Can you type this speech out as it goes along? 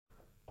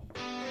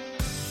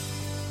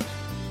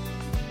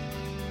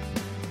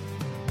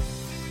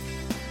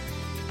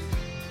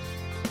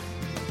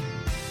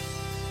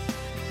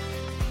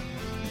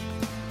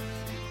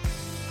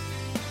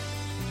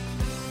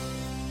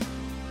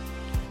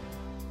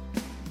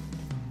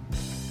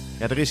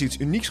Ja, er is iets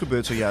unieks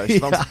gebeurd zojuist.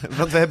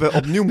 Want we hebben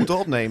opnieuw moeten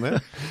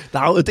opnemen.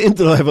 Nou, het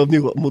intro hebben we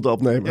opnieuw moeten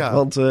opnemen. Ja.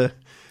 Want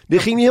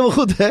dit ging niet helemaal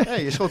goed, hè?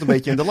 Nee, je schoot een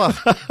beetje in de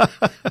lach.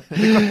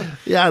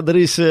 Ja, er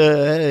is...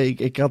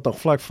 ik had nog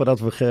vlak voordat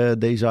we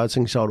deze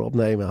uitzending zouden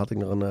opnemen... had ik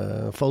nog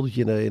een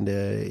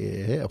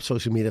fotootje op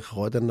social media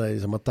gegooid. En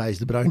is Matthijs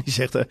de Bruin die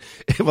zegt...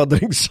 wat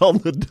drinkt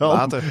Sander dan?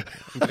 Water.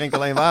 Ik drink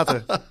alleen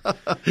water.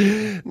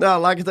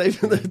 Nou, laat ik het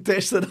even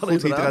testen. Dan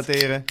goed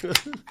hydrateren.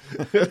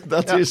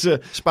 Dat is...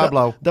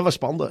 Spaarblauw. Dat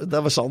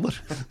was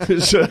Sander.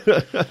 Dus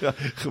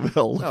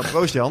geweldig. Nou,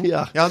 proost Jan.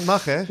 Ja, het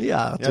mag hè?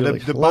 Ja,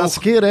 de laatste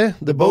keer hè?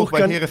 De boog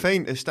bij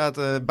Heerenveen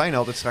staat bijna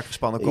altijd strak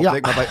gespannen.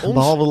 Klopt, maar bij ons...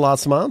 behalve de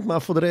laatste maand,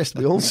 maar voor de rest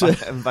bij ons...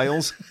 bij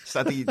ons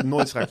staat hij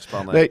nooit strak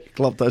gespannen. Nee,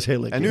 klopt, dat is heel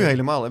lekker. En nu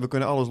helemaal. En we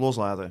kunnen alles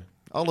loslaten.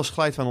 Alles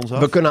glijdt van ons af.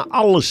 We kunnen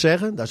alles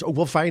zeggen. Dat is ook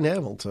wel fijn,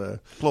 hè? Want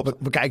klopt.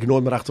 We kijken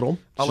nooit meer achterom.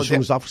 Het seizoen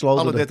is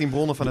afgesloten. Alle 13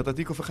 bronnen van het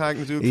artikel ga ik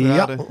natuurlijk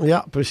verraden.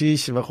 Ja,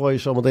 precies. We gooien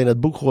zometeen het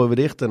boek gooien we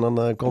dicht. En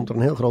dan komt er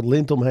een heel groot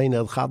lint omheen. En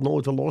het gaat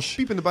nooit weer los.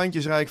 Piepende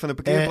bandjes rijd ik van de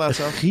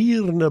parkeerplaats af.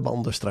 Gierende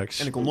banden straks.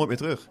 En ik kom nooit meer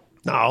terug.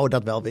 Nou,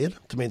 dat wel weer.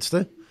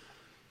 Tenminste.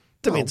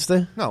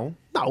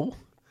 Nou.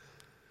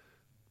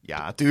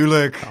 Ja,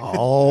 tuurlijk.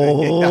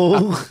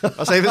 Oh. Dat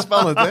was even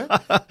spannend, hè?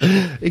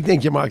 Ik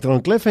denk, je maakt er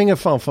een cliffhanger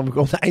van we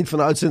komen het eind van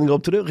de uitzending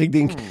op terug.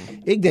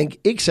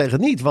 Ik zeg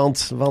het niet,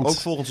 want... Ook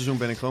volgend seizoen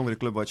ben ik gewoon weer de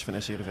clubwatch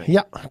van SC Heerenveen.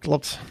 Ja,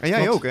 klopt. En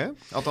jij ook, hè?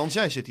 Althans,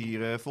 jij zit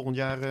hier volgend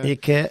jaar...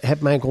 Ik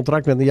heb mijn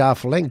contract met een jaar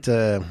verlengd.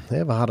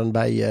 We hadden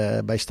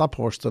bij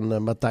Staphorst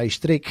een Matthijs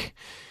Strik.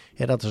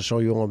 Ja, dat is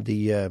zo'n jongen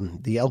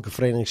die elke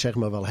vereniging zeg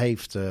maar wel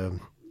heeft...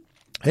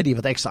 die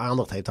wat extra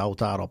aandacht heeft, houdt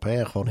daarop.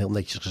 Gewoon heel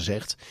netjes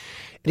gezegd.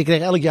 En ik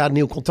kreeg elk jaar een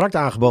nieuw contract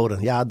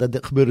aangeboden. Ja,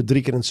 dat gebeurde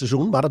 3 keer in het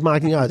seizoen. Maar dat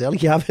maakt niet uit. Elk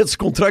jaar werd zijn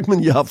contract met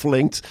een jaar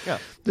verlengd. Ja.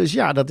 Dus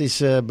ja, dat is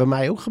bij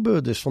mij ook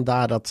gebeurd. Dus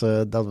vandaar dat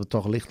we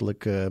toch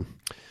lichtelijk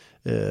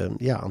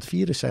aan het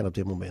vieren zijn op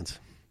dit moment.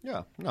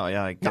 Ja, nou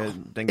ja, ik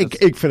denk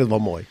dat... Ik vind het wel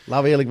mooi.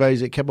 Laten we eerlijk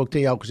wezen. Ik heb ook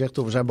tegen jou gezegd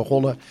toen we zijn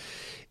begonnen...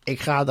 Ik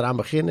ga eraan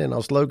beginnen en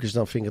als het leuk is,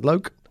 dan vind ik het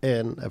leuk.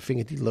 En vind ik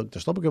het niet leuk,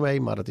 dan stop ik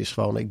ermee. Maar het is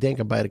gewoon, ik denk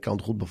aan beide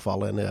kanten goed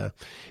bevallen. En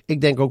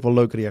ik denk ook wel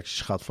leuke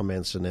reacties gehad van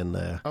mensen.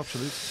 En,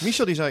 absoluut.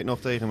 Michel die zei het nog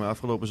tegen me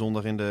afgelopen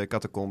zondag in de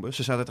catacombes.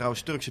 Ze zaten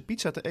trouwens Turkse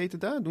pizza te eten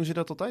daar. Doen ze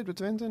dat altijd bij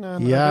Twente?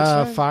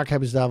 Ja, vaak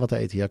hebben ze daar wat te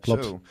eten. Ja,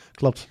 klopt. Zo.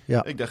 Klopt,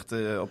 ja. Ik dacht op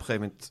een gegeven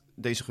moment,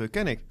 deze geur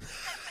ken ik.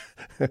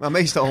 Maar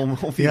meestal om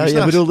 4 uur. Ja,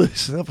 je bedoelde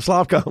op een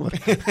slaapkamer.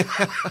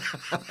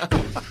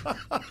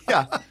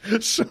 Ja.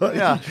 Sorry.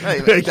 Ja. Nee,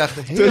 ik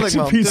dacht, heerlijk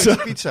man, Turkse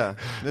pizza.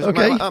 Dus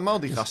maar al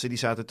die gasten die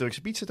zaten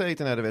Turkse pizza te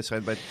eten na de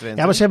wedstrijd bij Twente.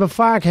 Ja, maar ze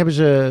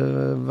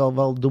hebben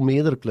wel door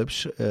meerdere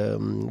clubs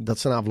dat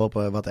ze na afloop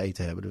wat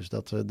eten hebben. Dus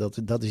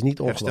dat is niet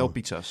ongewoon.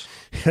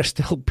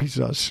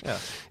 Herstelpizza's.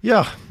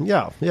 Ja.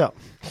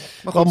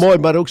 Maar wel mooi,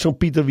 maar ook zo'n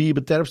Pieter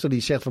Wiebe Terpstra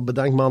die zegt van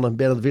bedankt man en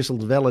Bernard wisselt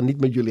het wel en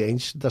niet met jullie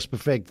eens. Dat is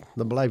perfect.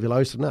 Dan blijf je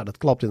luisteren. Nou, dat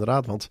klopt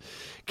inderdaad, want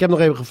ik heb nog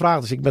even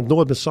gevraagd, dus ik ben het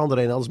nooit met Sander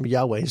en alles met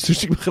jou eens.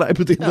 Dus ik begrijp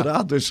het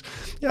inderdaad. Ja. Dus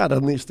ja,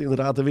 dan is het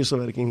inderdaad de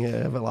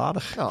wisselwerking wel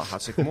aardig. Nou,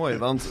 hartstikke mooi,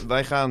 want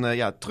wij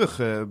gaan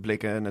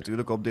terugblikken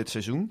natuurlijk op dit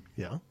seizoen.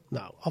 Ja,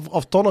 nou,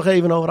 of toch nog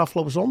even over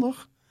afgelopen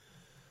zondag?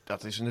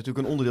 Dat is natuurlijk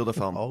een onderdeel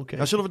daarvan. Oh, okay.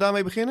 Nou, zullen we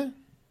daarmee beginnen?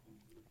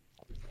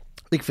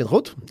 Ik vind het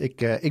goed.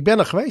 Ik ben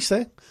er geweest,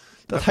 hè.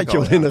 Dat had je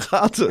wel in de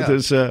gaten. Ja,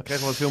 dus, ik kreeg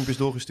wel wat filmpjes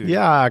doorgestuurd.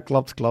 Ja,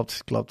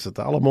 klopt. Het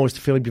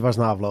allermooiste filmpje was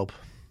na afloop.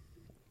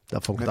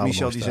 Dat vond ik met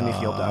Michel die zijn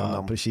nichtje op de arm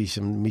nam. Precies,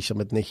 Michel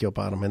met nichtje op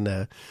arm.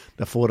 En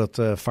daarvoor het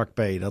vak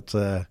P.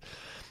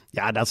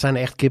 Dat zijn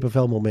echt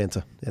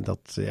kippenvelmomenten. En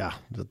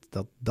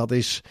dat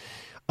is...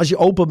 Als je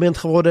open bent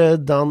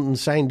geworden, dan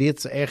zijn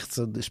dit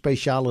echt de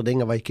speciale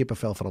dingen waar je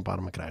kippenvel van op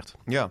armen krijgt.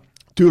 Ja.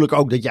 Tuurlijk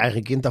ook dat je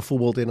eigen kind daar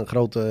voetbalt in een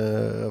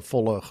grote,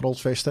 volle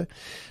grolsvesten.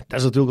 Dat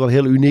is natuurlijk wel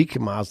heel uniek.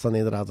 Maar als dan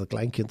inderdaad het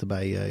kleinkind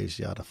erbij is,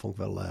 ja, dat vond ik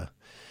wel...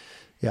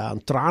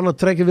 een tranen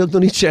trekken wil ik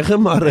nog niet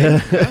zeggen, maar...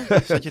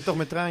 Zat je toch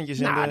met traantjes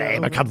in nee,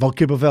 maar ik had wel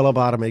kippenvel op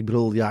armen. Ik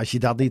bedoel, ja, als je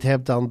dat niet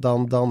hebt,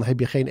 dan heb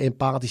je geen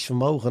empathisch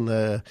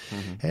vermogen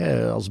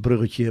als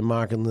bruggetje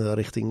maken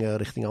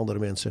richting andere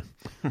mensen.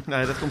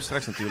 Nee, dat komt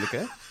straks natuurlijk,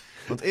 hè?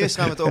 Want eerst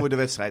gaan we het over de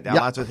wedstrijd. Ja,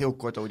 laten we het heel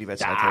kort over die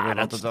wedstrijd hebben.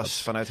 Want het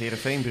was vanuit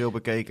Heerenveen-bril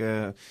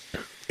bekeken.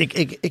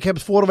 Ik heb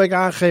het vorige week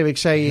aangegeven. Ik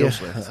zei,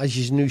 als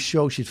je nu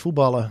show ziet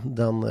voetballen,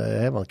 dan...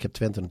 want ik heb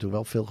Twente natuurlijk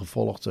wel veel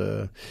gevolgd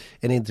en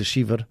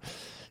intensiever.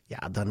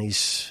 Ja, dan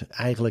is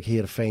eigenlijk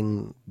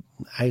Heerenveen...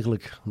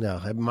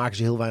 maken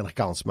ze heel weinig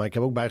kans. Maar ik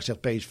heb ook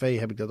bijgezegd, PSV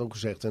heb ik dat ook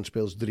gezegd. En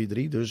speelt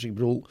ze 3-3. Dus ik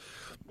bedoel...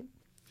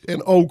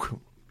 En ook...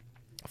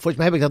 Volgens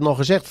mij heb ik dat nog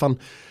gezegd van...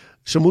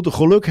 Ze moeten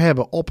geluk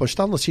hebben op een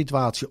standaard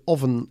situatie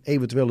of een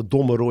eventuele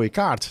domme rode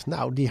kaart.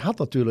 Nou, die had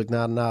natuurlijk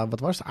na wat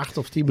was het, 8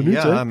 of 10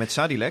 minuten. Ja, met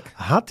Sadilek.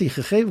 Had die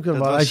gegeven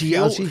kunnen worden.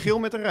 Dat was geel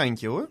met een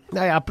randje, hoor.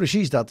 Nou ja,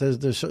 precies dat.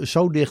 Dus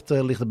zo dicht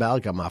ligt het bij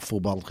elkaar. Maar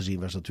voetbal gezien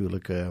was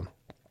natuurlijk...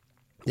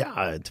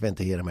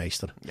 Twente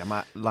herenmeester. Ja,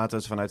 maar laten we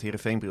het vanuit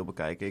Heerenveen-bril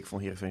bekijken. Ik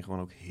vond Heerenveen gewoon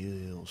ook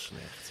heel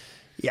slecht.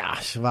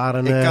 Ja, ze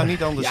waren... Ik kan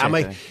niet anders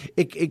zeggen. Maar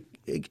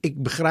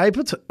ik begrijp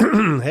het.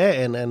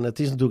 En het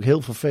is natuurlijk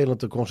heel vervelend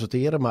te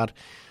constateren. Maar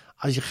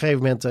als je op een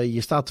gegeven moment,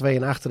 je staat 2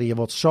 en achter en je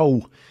wordt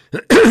zo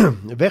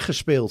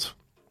weggespeeld.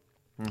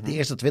 De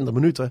eerste 20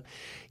 minuten.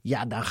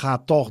 Ja, dan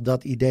gaat toch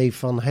dat idee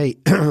van,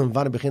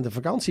 wanneer begint de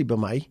vakantie bij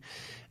mij?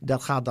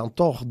 Dat gaat dan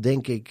toch,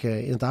 denk ik,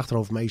 in het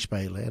achterhoofd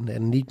meespelen.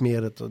 En niet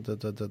meer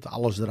het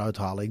alles eruit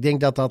halen. Ik denk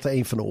dat dat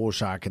een van de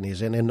oorzaken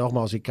is. En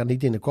nogmaals, ik kan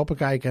niet in de koppen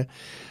kijken.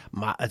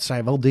 Maar het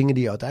zijn wel dingen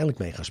die uiteindelijk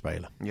mee gaan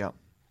spelen. Ja.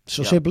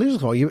 Zo simpel is het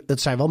gewoon.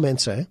 Het zijn wel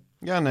mensen, hè?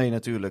 Ja, nee,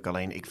 natuurlijk.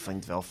 Alleen, ik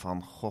vind wel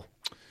van,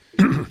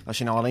 als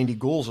je nou alleen die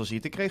goals al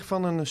ziet. Ik kreeg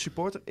van een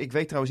supporter, ik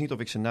weet trouwens niet of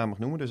ik zijn naam mag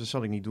noemen, dus dat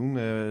zal ik niet doen.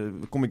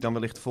 Kom ik dan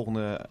wellicht de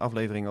volgende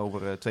aflevering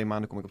over 2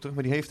 maanden kom ik op terug.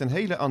 Maar die heeft een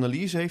hele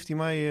analyse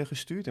mij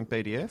gestuurd, een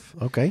pdf.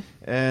 Oké.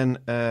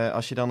 En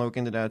als je dan ook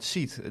inderdaad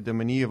ziet de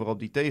manier waarop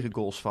die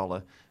tegengoals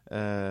vallen.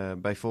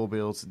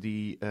 Bijvoorbeeld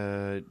die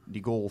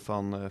goal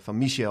van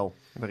Michel,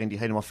 waarin die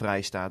helemaal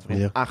vrij staat.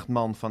 Waarin 8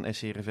 man van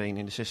SC Heerenveen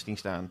in de 16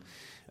 staan.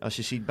 Als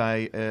je ziet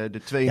bij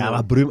de 2-0... Ja,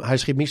 maar hij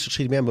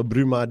schiet meer, maar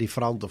Bruma die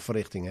verandert de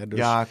verrichting. Hè? Dus...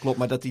 Ja, klopt.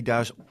 Maar dat hij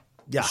daar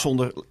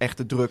zonder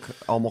echte druk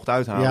al mocht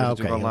uithalen. Ja,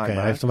 oké.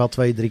 Hij heeft hem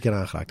wel 2-3 keer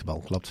aangeraakt, de bal.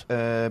 Klopt.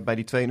 Bij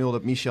die 2-0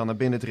 dat Michel naar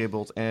binnen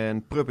dribbelt.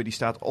 En Pruppen die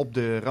staat op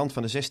de rand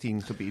van de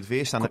 16 gebied.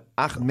 Weer staan er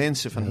 8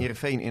 mensen van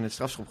Heerenveen in het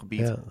strafschopgebied.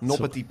 Ja,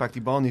 Noppert die pakt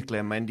die bal niet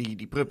klem. En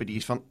die Pruppen die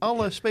is van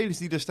alle spelers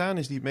die er staan,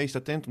 is die het meest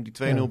attent om die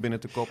 2-0 binnen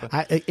te koppen.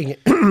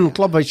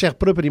 Klopt wat je zegt.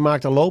 Pruppen die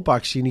maakt een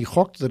loopactie. En die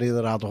gokt er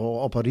inderdaad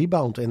op een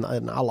rebound.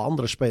 En alle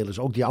andere spelers.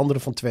 Ook die andere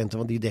van Twente.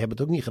 Want die hebben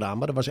het ook niet gedaan.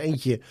 Maar er was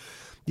eentje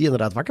die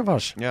inderdaad wakker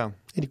was. Ja.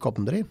 En die kopt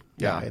hem erin.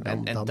 Ja,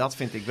 en dat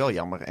vind ik wel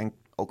jammer. En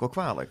ook wel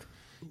kwalijk.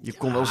 Je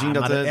kon wel zien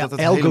dat het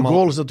elke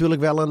goal is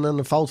natuurlijk wel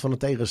een fout van de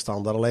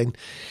tegenstander. Alleen,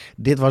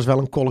 dit was wel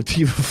een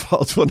collectieve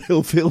fout van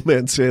heel veel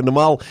mensen. En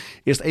normaal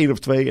eerst 1 of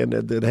 2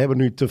 en daar hebben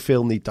nu te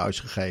veel niet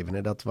thuisgegeven.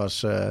 En dat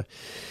was...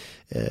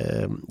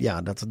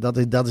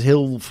 dat is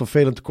heel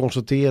vervelend te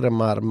constateren.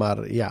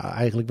 Maar ja,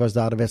 eigenlijk was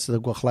daar de wedstrijd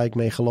ook wel gelijk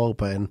mee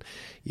gelopen. En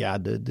ja,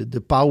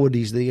 de power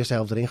die is de eerste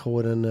helft erin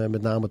geworden,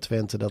 met name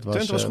Twente.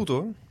 Twente was goed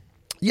hoor.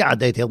 Ja, het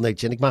deed heel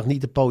netjes. En ik mag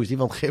niet te positief,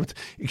 want op een gegeven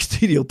moment, ik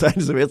stuurde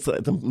tijdens de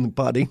wedstrijd een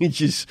paar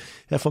dingetjes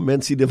van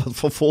mensen die er wat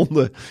van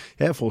vonden.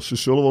 Volgens ze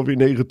zullen wel weer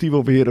negatief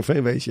over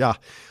Heerenveen wezen. Ja,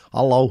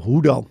 hallo,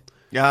 hoe dan?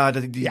 Ja,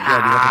 die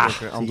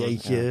had ook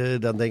jeetje,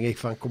 dan denk ik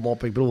van kom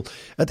op. Ik bedoel,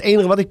 het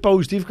enige wat ik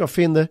positief kan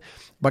vinden,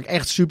 waar ik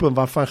echt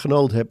super van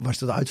genoten heb, was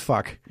het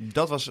uitvak.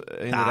 Dat was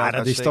inderdaad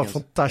dat is toch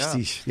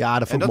fantastisch. Ja,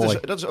 dat vond ik mooi.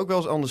 Dat is ook wel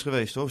eens anders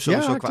geweest hoor.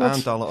 Sowieso qua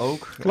aantallen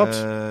ook.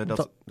 Klopt.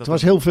 Het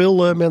was heel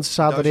veel mensen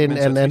zaten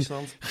erin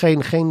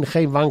en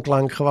geen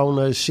wanklank,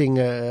 gewoon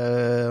zingen,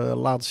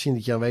 laten zien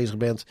dat je aanwezig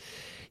bent.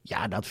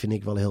 Ja, dat vind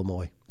ik wel heel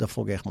mooi. Dat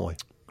vond ik echt mooi.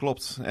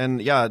 Klopt. En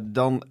ja,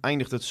 dan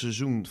eindigt het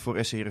seizoen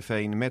voor SC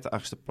Heerenveen met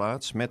de 8e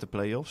plaats, met de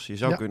play-offs. Je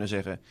zou kunnen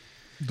zeggen...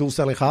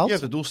 Doelstelling gehaald? Je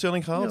hebt de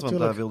doelstelling gehaald, want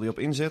daar wilde je op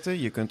inzetten.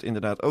 Je kunt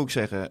inderdaad ook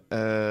zeggen...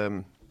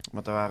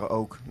 want er waren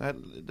ook...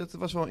 dat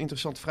was wel een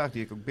interessante vraag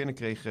die ik ook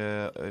binnenkreeg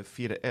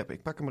via de app.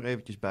 Ik pak hem er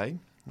eventjes bij.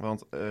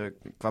 Want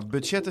qua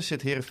budgetten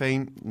zit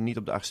Heerenveen niet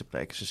op de 8e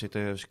plek. Ze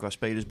zitten qua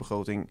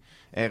spelersbegroting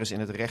ergens in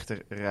het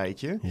rechter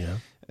rijtje.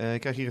 Ja.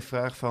 Ik krijg hier een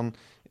vraag van...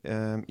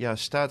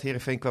 staat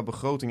Heerenveen qua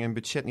begroting en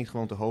budget niet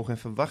gewoon te hoog en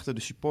verwachten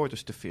de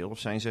supporters te veel? Of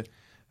zijn ze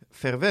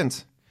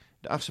verwend?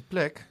 De 8e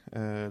plek,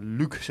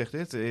 Luc zegt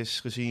dit, is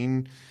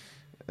gezien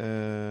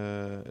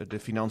de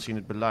financiën en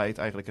het beleid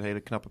eigenlijk een hele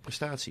knappe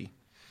prestatie.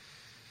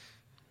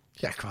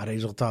 Ja, qua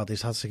resultaat is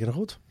het hartstikke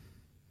goed.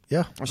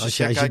 Ja, als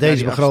je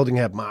deze begroting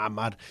hebt.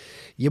 Maar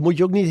je moet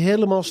je ook niet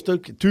helemaal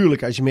stuk...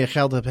 Tuurlijk, als je meer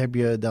geld hebt, heb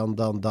je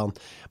dan...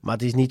 Maar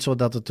het is niet zo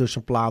dat er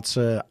tussen plaats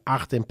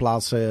 8 en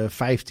plaats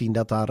 15...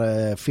 dat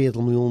daar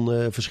 40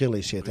 miljoen verschil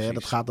in zit. Hè?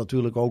 Dat gaat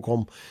natuurlijk ook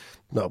om...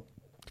 Nou,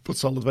 wat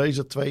zal het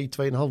wezen?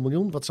 2,5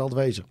 miljoen? Wat zal het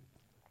wezen?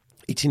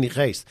 Iets in die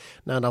geest.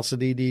 Nou, en als ze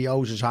die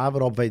Ozers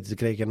Haver op weten te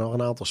krijgen... nog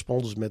een aantal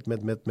sponsors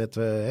met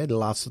de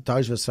laatste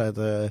thuiswedstrijd...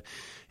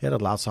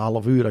 dat laatste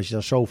half uur, als je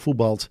dan zo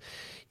voetbalt...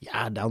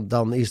 Ja,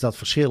 dan is dat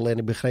verschil. En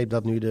ik begreep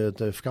dat nu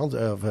de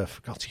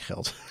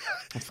vakantiegeld...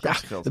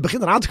 het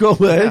begint eraan te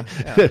komen. Hè? Ja,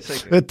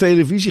 het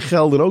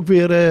televisiegeld er ook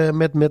weer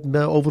met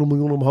over 1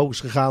 miljoen omhoog is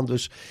gegaan.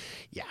 Dus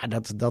ja,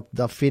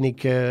 dat vind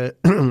ik...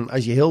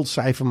 als je heel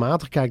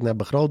cijfermatig kijkt naar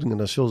begrotingen...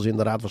 dan zullen ze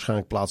inderdaad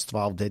waarschijnlijk plaats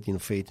 12, 13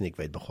 of 14... ik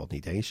weet nog god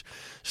niet eens,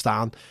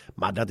 staan.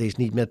 Maar dat is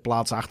niet met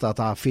plaats 8 dat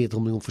daar 40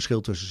 miljoen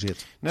verschil tussen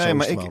zit. Nee,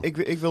 maar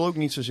ik wil ook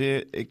niet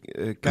zozeer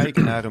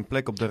kijken naar een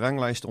plek op de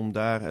ranglijst... om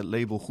daar het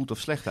label goed of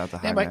slecht aan te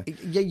hangen. Nee,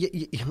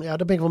 maar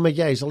daar ben ik wel met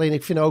jij eens. Alleen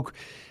ik vind ook...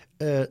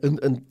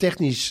 Een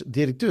technisch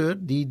directeur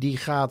die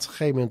gaat op een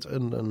gegeven moment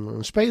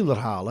een speler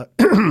halen.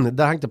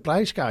 Daar hangt een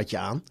prijskaartje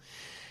aan.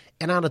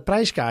 En aan het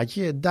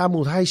prijskaartje, daar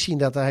moet hij zien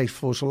dat hij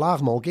voor zo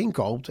laag mogelijk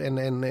inkoopt. En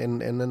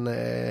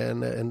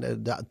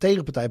de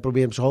tegenpartij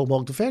probeert hem zo hoog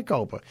mogelijk te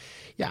verkopen.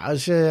 Ja,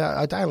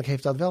 uiteindelijk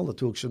heeft dat wel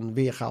natuurlijk zijn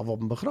weergave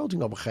op een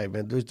begroting op een gegeven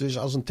moment. Dus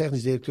als een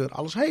technisch directeur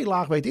alles heel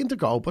laag weet in te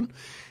kopen...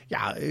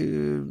 Ja,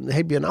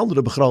 heb je een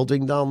andere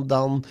begroting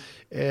dan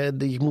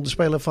je moet een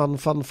speler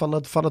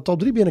van de top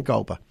 3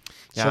 binnenkopen.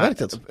 Zo werkt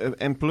het.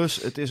 En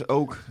plus, het is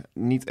ook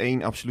niet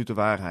één absolute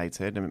waarheid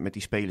met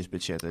die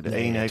spelersbudgetten. De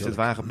ene heeft het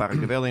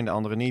wagenpark er wel in, de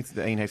andere niet.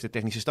 niet. De een heeft de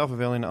technische staf er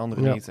wel en de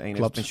andere niet. De een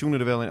heeft de pensioenen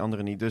er wel en de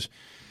andere niet. Dus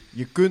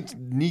je kunt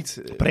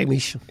niet...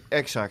 Premies.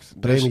 Exact.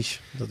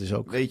 Premies, dus, dat is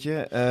ook. Weet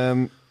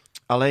je,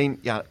 alleen,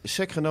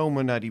 sec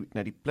genomen naar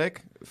die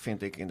plek,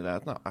 vind ik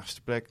inderdaad,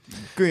 8e plek.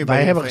 Kun je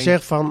Wij hebben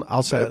gezegd van,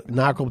 als ze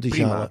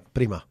na-competitie halen,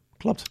 prima.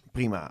 Klopt.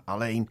 Prima.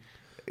 Alleen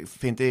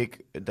vind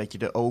ik dat je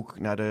er ook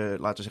naar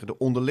de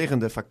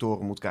onderliggende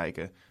factoren moet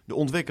kijken. De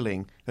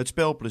ontwikkeling, het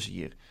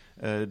spelplezier,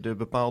 de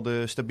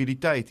bepaalde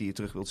stabiliteit die je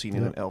terug wilt zien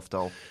in een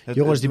elftal.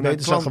 Jongens die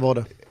beter zijn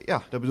geworden.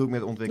 Ja, dat bedoel ik met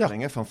de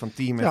ontwikkeling hè, van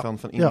team en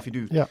van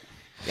individu. Ja.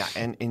 Ja,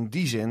 en in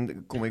die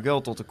zin kom ik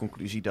wel tot de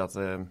conclusie dat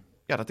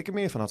ik er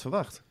meer van had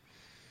verwacht.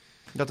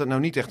 Dat het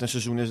nou niet echt een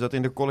seizoen is dat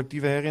in de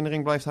collectieve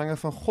herinnering blijft hangen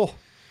van...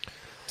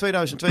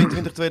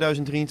 2022,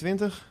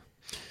 2023...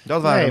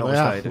 Dat waren nog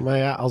tijden. Maar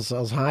ja,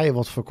 als Haaien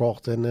wordt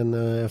verkocht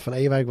en Van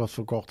Ewijk wordt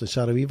verkocht en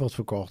Saroui wordt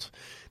verkocht...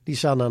 Die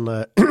zijn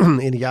dan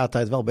in de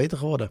jaartijd wel beter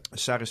geworden.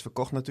 Sar is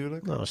verkocht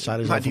natuurlijk. Nou, Sar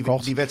is al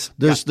verkocht. Die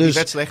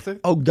werd slechter.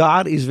 Ook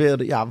daar is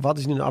weer, wat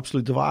is nu de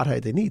absolute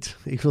waarheid en niet?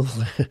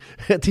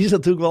 Het is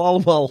natuurlijk wel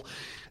allemaal...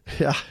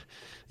 Ja,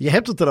 je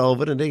hebt het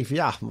erover en denk je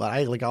van maar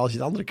eigenlijk als je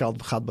de andere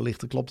kant gaat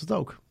belichten, klopt het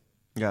ook.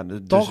 Ja,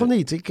 toch of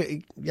niet? Ik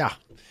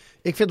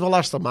vind het wel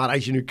lastig, maar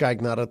als je nu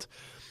kijkt naar het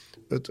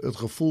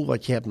gevoel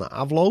wat je hebt na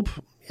afloop,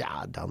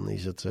 dan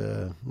is het...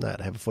 daar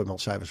hebben we voor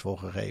iemand cijfers voor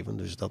gegeven,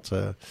 dus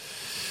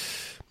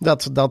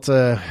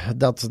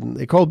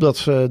ik hoop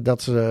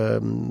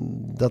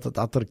dat het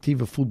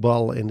attractieve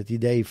voetbal en het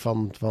idee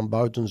van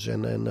buitens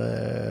en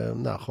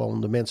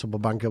gewoon de mensen op de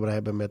bank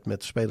hebben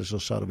met spelers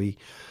zoals Saroui,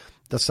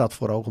 dat staat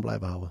voor ogen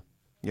blijven houden.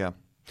 Ja.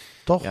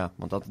 Toch? Ja,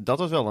 want dat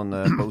was wel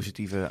een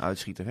positieve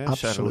uitschieter, hè?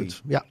 Absoluut. Saroui.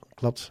 Ja,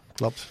 klopt.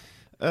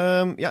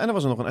 En er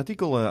was er nog een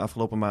artikel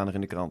afgelopen maandag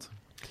in de krant.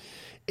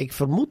 Ik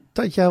vermoed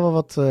dat jij wel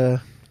wat...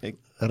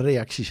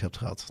 reacties hebt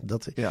gehad.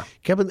 We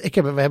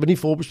hebben niet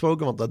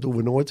voorbesproken, want dat doen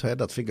we nooit. Hè.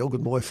 Dat vind ik ook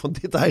het mooie van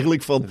dit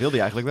eigenlijk. Dat wilde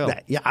je eigenlijk wel.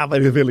 Nee,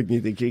 maar dat wil ik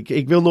niet.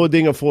 Ik wil nooit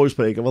dingen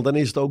voorspreken, want dan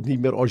is het ook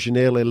niet meer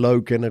origineel en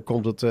leuk. En dan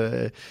komt het...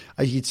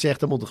 als je iets zegt,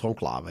 dan moet het gewoon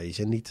klaar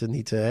wezen. En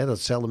niet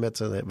datzelfde met...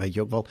 weet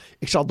je ook wel,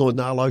 ik zal het nooit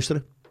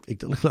naluisteren.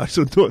 Ik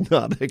luister het nooit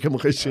naar. Ik heb helemaal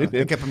geen zin in.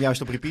 Ik heb hem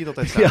juist op repeat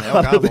altijd staan. Ja,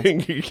 elke avond.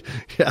 Denk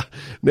ik. Ja,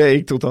 nee,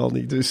 ik totaal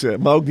niet. Dus,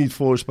 maar ook niet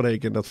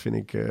voorspreken. Dat vind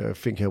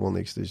ik helemaal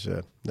niks. Dus,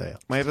 Maar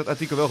je hebt het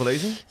artikel wel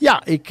gelezen?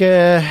 Ja, ik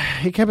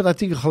heb het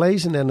artikel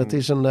gelezen en het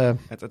is een...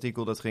 Het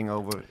artikel dat ging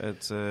over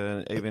het,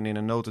 even in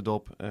een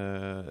notendop,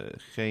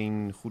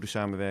 geen goede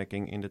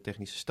samenwerking in de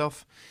technische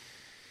staf.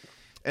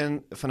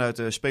 En vanuit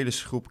de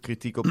spelersgroep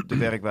kritiek op de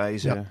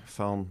werkwijze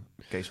van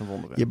Kees van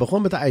Wonderen. Je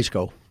begon met de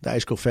ijsko. De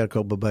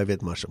ijsko-verkoop bij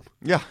Witmarsum.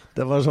 Ja.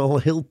 Dat was al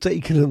een heel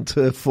tekenend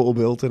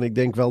voorbeeld. En ik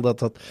denk wel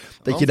dat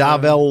je daar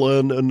wel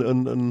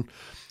een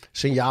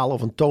signaal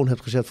of een toon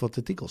hebt gezet voor het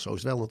artikel. Zo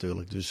is het wel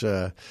natuurlijk. Dus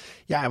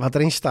wat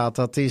erin staat,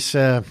 dat is...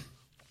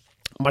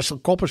 Marcel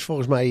Koppers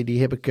volgens mij,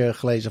 die heb ik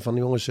gelezen van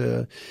jongens...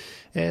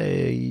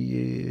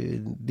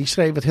 die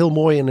schreef het heel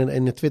mooi in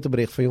een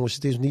Twitterbericht van jongens,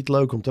 het is niet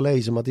leuk om te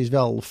lezen, maar het is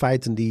wel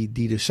feiten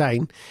die er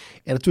zijn.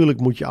 En natuurlijk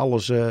moet je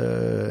alles,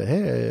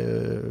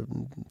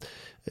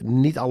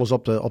 niet alles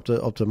op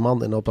de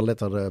man en op de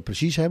letter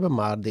precies hebben,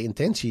 maar de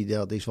intentie,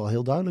 dat is wel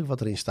heel duidelijk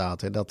wat erin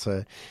staat. En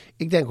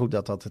ik denk ook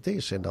dat het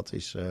is. En dat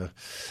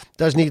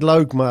is niet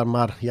leuk,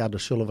 maar er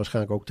zullen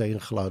waarschijnlijk ook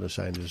tegengeluiden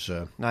zijn. Dus,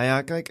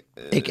 kijk...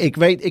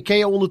 Ik ken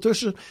je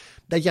ondertussen...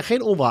 Dat je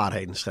geen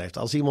onwaarheden schrijft.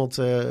 Als iemand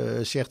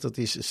zegt het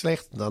is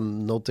slecht,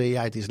 dan noteer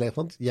jij het is slecht.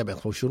 Want jij bent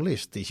gewoon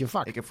journalist. Het is je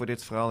vak. Ik heb voor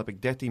dit verhaal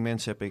 13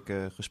 mensen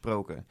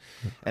gesproken.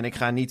 En ik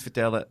ga niet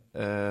vertellen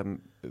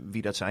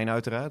wie dat zijn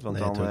uiteraard. Want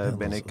dan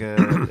ben ik...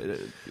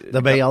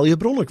 dan ben je al je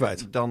bronnen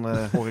kwijt. Dan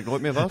hoor ik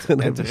nooit meer wat.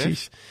 Nee,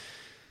 precies.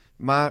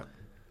 Maar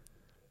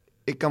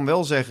ik kan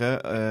wel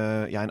zeggen,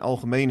 in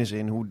algemene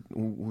zin,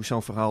 hoe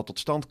zo'n verhaal tot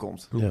stand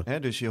komt. Ja. Hè,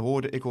 dus ik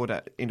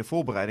hoorde in de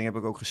voorbereiding, heb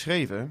ik ook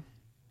geschreven...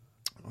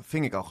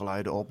 ving ik al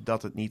geluiden op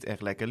dat het niet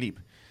echt lekker liep.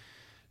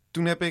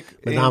 Toen heb ik...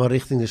 Met name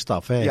richting de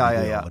staf, hè?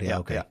 Ja,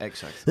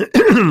 exact.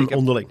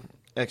 Onderling.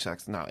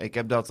 Exact. Nou, ik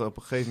heb dat op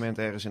een gegeven moment,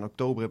 ergens in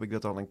oktober, heb ik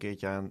dat al een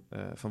keertje aan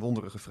Van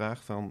Wonderen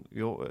gevraagd. Van,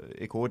 joh,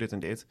 ik hoor dit en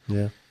dit.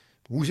 Ja.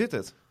 Hoe zit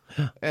het?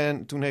 Ja.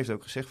 En toen heeft hij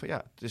ook gezegd van,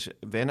 het is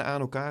wennen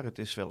aan elkaar. Het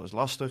is wel eens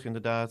lastig,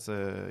 inderdaad.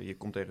 Je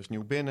komt ergens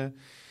nieuw binnen.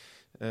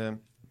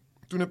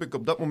 Toen heb ik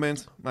op dat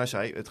moment, maar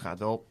zei, het gaat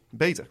wel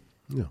beter.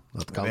 Ja,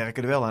 dat kan. We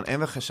werken er wel aan. En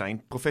we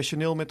zijn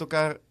professioneel met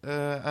elkaar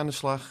aan de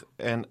slag.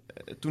 En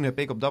toen heb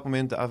ik op dat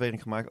moment de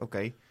afweging gemaakt...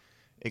 Oké,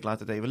 ik laat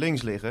het even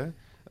links liggen.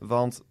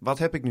 Want wat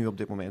heb ik nu op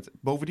dit moment?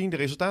 Bovendien, de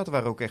resultaten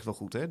waren ook echt wel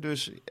goed. Hè?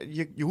 Dus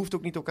je hoeft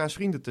ook niet elkaars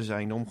vrienden te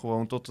zijn... om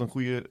gewoon tot een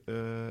goede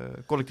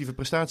collectieve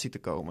prestatie te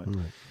komen.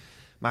 Nee.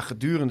 Maar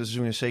gedurende het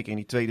seizoen, en zeker in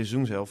die tweede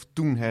seizoen zelf...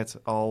 toen het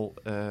al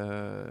op een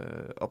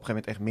gegeven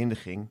moment echt minder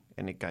ging...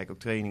 en ik kijk ook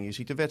trainingen, je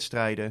ziet de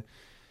wedstrijden...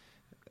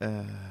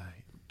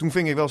 Toen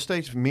ving ik wel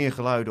steeds meer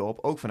geluiden op,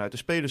 ook vanuit de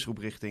spelersgroep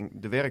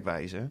richting de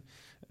werkwijze.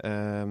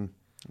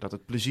 Dat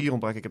het plezier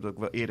ontbrak. Ik heb het ook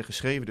wel eerder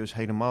geschreven, dus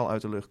helemaal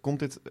uit de lucht komt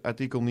dit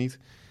artikel niet.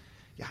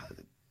 Ja,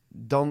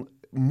 dan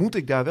moet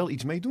ik daar wel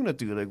iets mee doen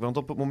natuurlijk. Want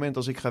op het moment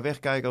als ik ga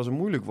wegkijken als het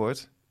moeilijk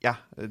wordt...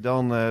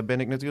 dan ben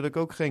ik natuurlijk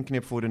ook geen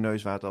knip voor de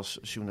neus waard als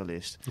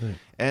journalist. Nee.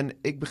 En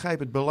ik begrijp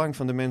het belang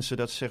van de mensen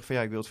dat ze zeggen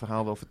van ik wil het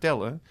verhaal wel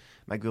vertellen,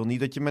 maar ik wil niet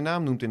dat je mijn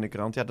naam noemt in de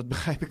krant. Ja, dat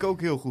begrijp ik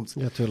ook heel goed.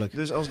 Ja, tuurlijk.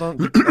 Dus als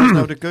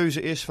nou de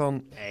keuze is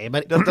van, nee,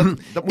 maar dat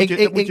moet je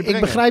brengen. Ik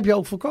begrijp je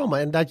ook volkomen.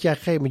 En dat jij op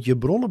een gegeven moment je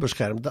bronnen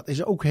beschermt, dat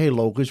is ook heel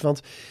logisch,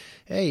 want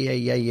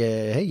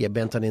jij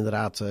bent dan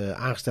inderdaad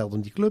aangesteld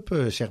om die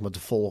club zeg maar te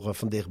volgen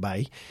van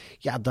dichtbij.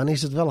 Ja, dan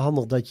is het wel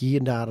handig dat je hier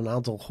en daar een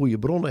aantal goede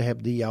bronnen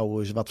hebt die jou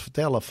eens wat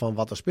vertellen van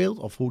wat er speelt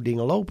of hoe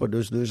dingen lopen.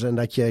 Dus en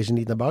dat je ze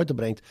niet naar buiten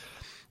brengt.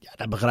 Ja,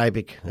 dat begrijp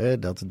ik.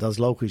 Dat is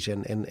logisch.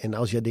 En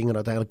als je dingen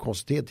uiteindelijk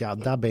constateert, ja,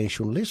 daar ben je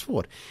journalist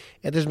voor.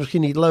 Het is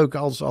misschien niet leuk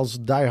als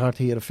diehard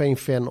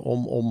Heerenveen-fan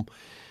om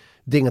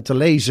dingen te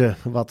lezen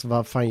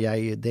waarvan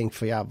jij denkt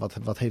van ja,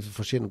 wat heeft het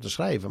voor zin om te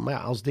schrijven. Maar ja,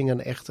 als dingen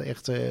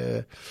echt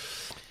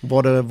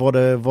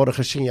worden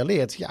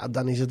gesignaleerd, ja,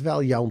 dan is het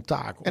wel jouw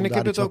taak. En ik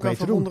heb het ook aan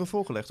Van Wonderen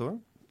voorgelegd hoor.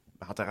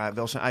 Hij had er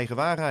wel zijn eigen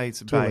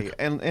waarheid bij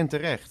en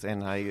terecht.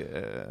 En hij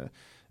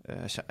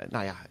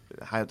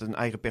had een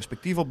eigen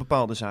perspectief op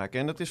bepaalde zaken.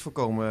 En dat is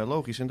volkomen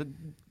logisch. En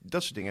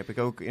dat soort dingen heb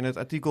ik ook in het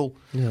artikel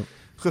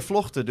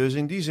gevlochten. Dus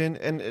in die zin,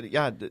 en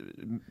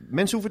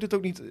mensen hoeven dit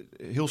ook niet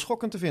heel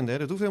schokkend te vinden. Hè.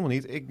 Dat hoeft helemaal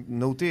niet. Ik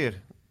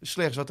noteer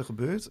slechts wat er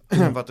gebeurt,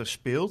 wat er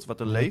speelt, wat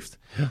er leeft.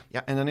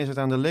 Ja, en dan is het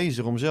aan de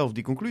lezer om zelf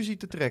die conclusie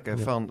te trekken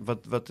van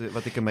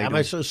wat ik ermee doe.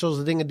 Maar zoals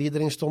de dingen die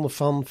erin stonden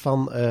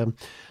van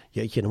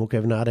jeetje, dan moet ik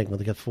even nadenken, want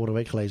ik heb het vorige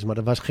week gelezen. Maar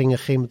er ging een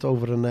gegeven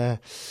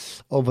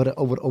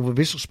moment over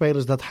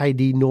wisselspelers, dat hij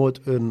die nooit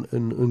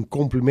een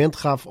compliment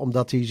gaf,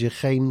 omdat hij zich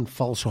geen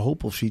valse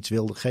hoop of zoiets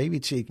wilde geven.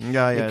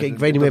 Ik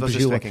weet niet meer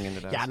precies wat.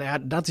 Ja, nou ja,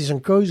 dat is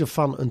een keuze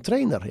van een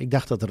trainer. Ik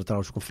dacht dat er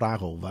trouwens ook een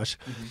vraag over was.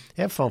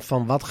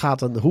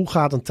 Mm-hmm. Hoe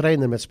gaat een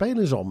trainer met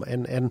spelers om?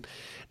 En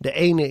de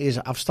ene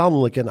is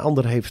afstandelijk en de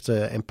ander heeft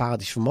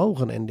empathisch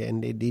vermogen. En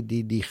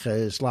die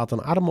slaat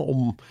een armen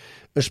om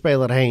een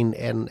speler heen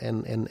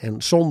en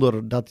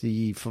zonder dat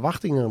hij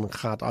verwachtingen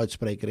gaat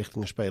uitspreken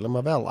richting een speler,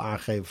 maar wel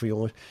aangeven van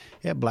jongens,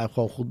 blijf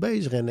gewoon goed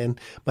bezig.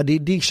 Maar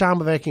die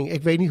samenwerking,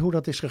 ik weet niet hoe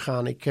dat is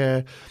gegaan.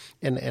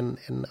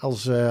 En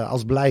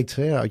als blijkt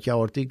uit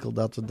jouw artikel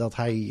dat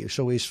hij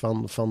zo is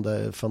van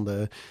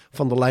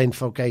de lijn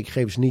van kijk,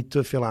 geef ze niet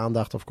te veel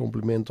aandacht of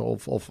complimenten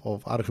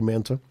of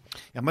argumenten.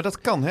 Ja, maar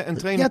dat kan, hè? Een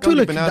trainer kan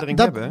die benadering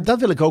hebben. Dat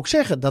wil ik ook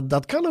zeggen.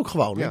 Dat kan ook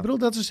gewoon. Ja. Ik bedoel,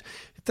 dat is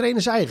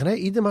trainers eigen. Hè?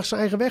 Ieder mag zijn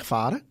eigen weg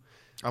varen.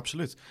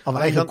 Absoluut. Of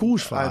eigen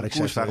koers varen.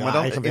 Maar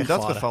dan, in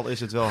dat geval is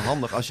het wel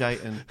handig als jij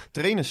een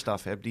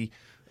trainerstaf hebt die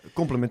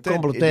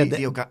complementair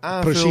die elkaar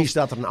aanvult. Precies,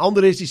 dat er een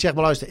ander is die zegt,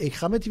 maar luister, ik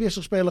ga met die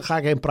wisselspeler, ga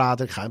ik heen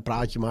praten. Ik ga een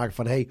praatje maken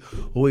van, hey,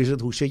 hoe is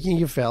het? Hoe zit je in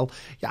je vel?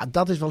 Ja,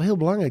 dat is wel heel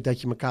belangrijk,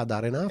 dat je elkaar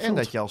daarin aanvult. En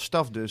dat je als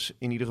staf dus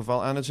in ieder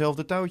geval aan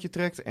hetzelfde touwtje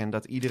trekt. En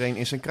dat iedereen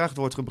in zijn kracht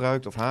wordt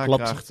gebruikt, of haar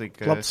kracht.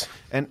 Klopt.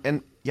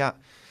 En ja,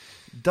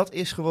 dat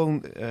is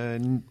gewoon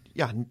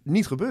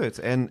niet gebeurd.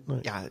 En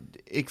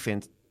ik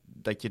vind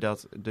dat je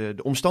de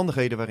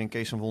omstandigheden waarin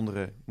Kees van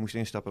Wonderen moest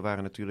instappen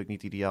waren natuurlijk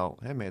niet ideaal.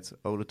 Hè? Met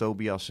Ole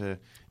Tobias,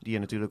 die er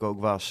natuurlijk ook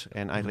was.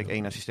 En eigenlijk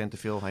 1 assistent te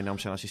veel. Hij nam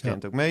zijn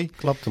assistent ook mee.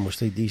 Klopt, dan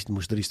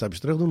moest 3 stapjes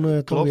terug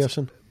doen,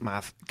 Tobiasen.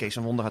 Maar Kees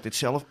van Wonderen had dit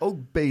zelf ook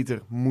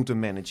beter moeten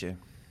managen.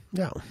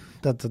 Ja,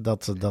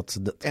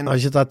 en als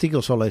je het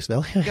artikel zo leest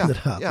wel,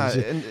 inderdaad. Ja,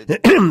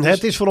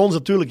 het is voor ons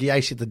natuurlijk,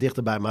 jij zit er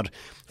dichterbij, maar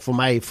voor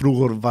mij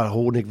vroeger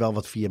hoorde ik wel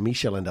wat via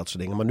Michel en dat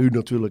soort dingen. Maar nu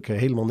natuurlijk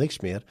helemaal niks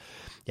meer.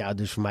 Ja,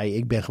 dus voor mij,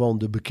 ik ben gewoon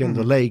de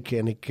bekende leek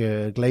en ik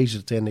lees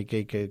het en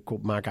ik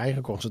maak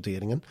eigen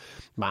constateringen.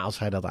 Maar als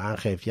hij dat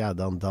aangeeft, ja,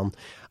 dan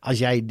als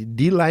jij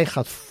die lijn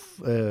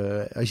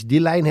als je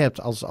die lijn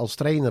hebt als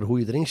trainer, hoe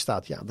je erin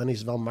staat, ja, dan is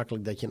het wel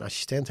makkelijk dat je een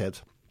assistent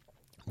hebt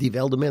die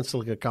wel de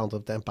menselijke kant op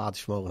het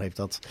empathisch vermogen heeft.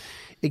 Dat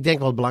ik denk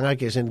wat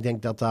belangrijk is en ik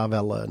denk dat daar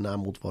wel naar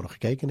moet worden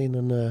gekeken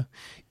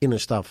in een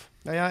staf.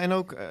 Nou ja, en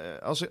ook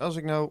als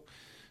ik nou...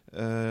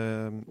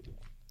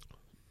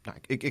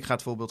 ik ga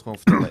het voorbeeld gewoon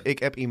vertellen. Ik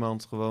heb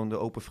iemand gewoon de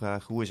open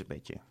vraag, hoe is het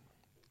met je?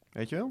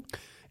 Weet je wel?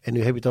 En nu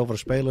heb je het over een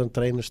speler, een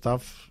trainer,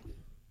 staf?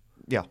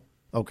 Ja.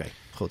 Oké,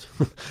 goed.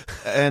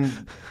 En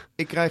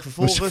ik krijg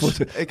vervolgens...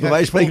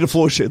 Wij spreken de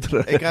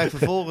voorzitter. Ik krijg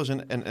vervolgens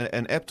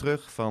een app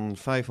terug van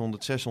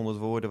 500, 600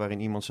 woorden waarin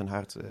iemand zijn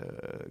hart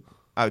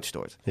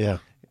uitstort.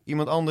 Ja.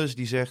 Iemand anders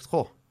die zegt,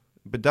 goh,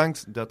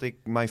 bedankt dat ik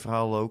mijn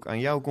verhaal ook aan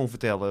jou kon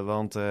vertellen.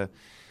 Want het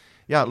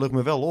lukt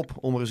me wel op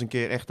om er eens een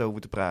keer echt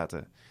over te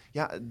praten.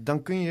 Ja,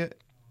 dan kun je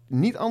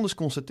niet anders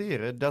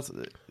constateren dat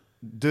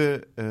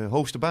de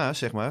hoogste baas,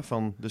 zeg maar,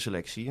 van de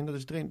selectie, en dat is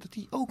de trainer, dat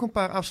hij ook een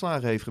paar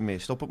afslagen heeft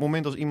gemist. Op het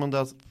moment als iemand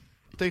dat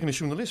tegen een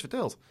journalist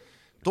vertelt.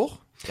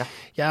 Toch?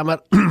 Ja,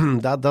 maar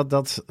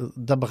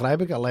dat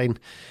begrijp ik. Alleen,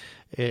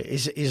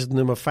 Is het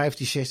nummer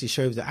 15, 16,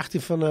 17,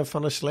 18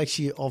 van een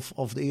selectie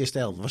of de eerste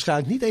 11?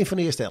 Waarschijnlijk niet één van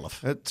de eerste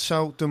 11. Het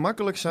zou te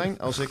makkelijk zijn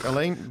als ik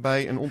alleen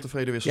bij een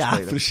ontevreden wissel speler.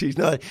 Ja, precies.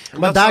 Nou,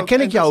 maar daar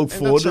ken ik jou ook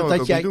voor.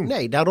 Dat jij,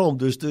 nee, daarom.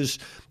 Dus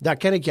daar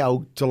ken ik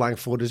jou te lang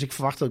voor. Dus ik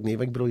verwacht ook niet.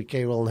 Want ik bedoel, je ken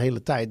je wel een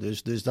hele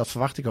tijd. Dus dat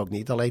verwacht ik ook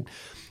niet. Alleen,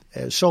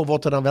 zo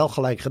wordt er dan wel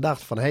gelijk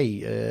gedacht van...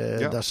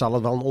 daar zal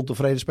het wel een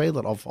ontevreden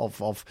speler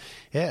of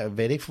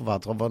weet ik veel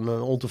wat. Of een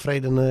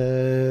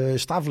ontevreden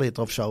staflid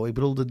of zo. Ik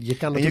bedoel, je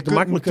kan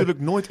natuurlijk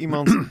nooit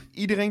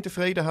iedereen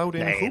tevreden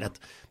houden in een groep.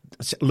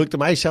 Dat lukte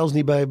mij zelfs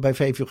niet bij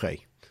VVG.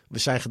 We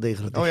zijn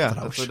gedegradeerd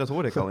trouwens. Dat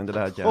hoorde ik al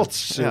inderdaad. Ja.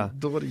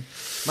 Godverdorie. Ja.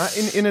 Maar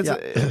in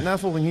het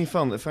navolging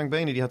hiervan, Frank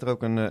Bene die had er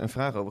ook een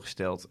vraag over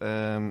gesteld.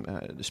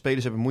 De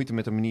spelers hebben moeite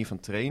met de manier van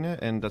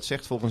trainen. En dat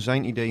zegt volgens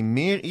zijn idee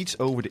meer iets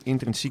over de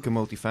intrinsieke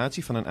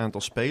motivatie van een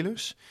aantal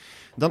spelers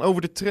dan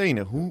over de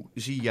trainer. Hoe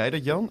zie jij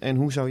dat, Jan? En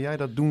hoe zou jij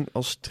dat doen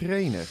als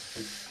trainer?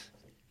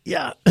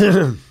 Ja...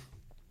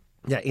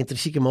 Ja,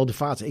 intrinsieke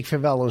motivatie. Ik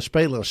vind wel een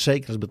speler,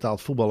 zeker als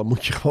betaald voetballer,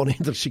 moet je gewoon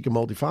intrinsieke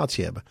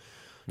motivatie hebben.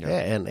 Ja.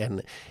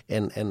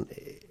 En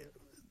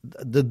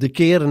de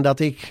keren dat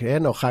ik,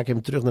 nou ga ik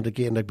even terug naar de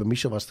keren dat ik bij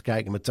Michel was te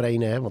kijken met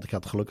trainen, want ik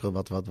had gelukkig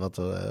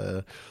wat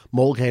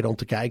mogelijkheden om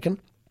te kijken.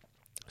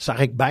 Zag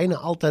ik bijna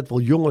altijd wel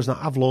jongens na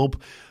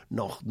afloop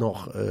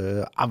nog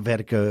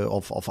afwerken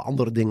of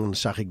andere dingen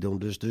zag ik doen.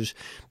 Dus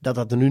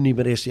dat er nu niet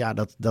meer is, ja,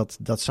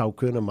 dat zou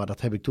kunnen, maar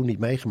dat heb ik toen niet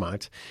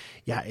meegemaakt.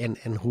 Ja,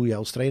 en hoe je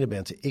als trainer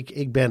bent.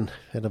 Ik ben,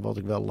 en dan word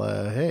ik wel,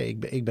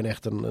 ik ben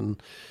echt een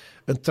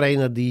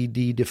trainer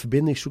die de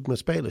verbinding zoekt met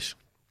spelers.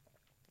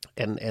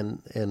 En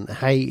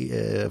hij,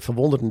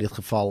 verwonderd in dit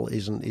geval,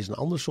 is een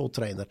ander soort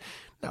trainer.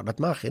 Nou, dat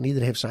mag. En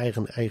iedereen heeft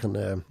zijn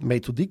eigen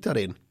methodiek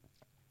daarin.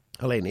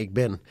 Alleen ik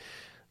ben...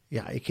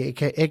 Ja,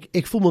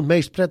 ik voel me het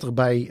meest prettig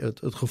bij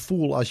het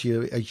gevoel als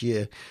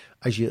je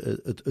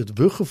het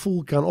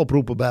we-gevoel kan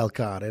oproepen bij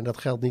elkaar. En dat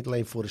geldt niet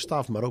alleen voor de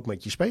staf, maar ook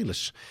met je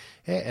spelers.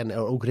 En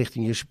ook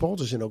richting je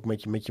supporters en ook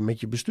met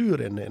je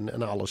bestuur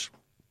en alles.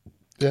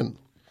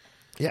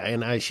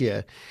 En als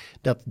je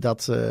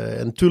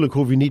en natuurlijk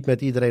hoef je niet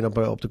met iedereen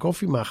op de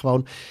koffie, maar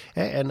gewoon.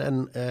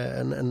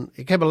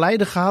 Ik heb een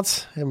leider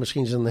gehad, en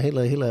misschien is het een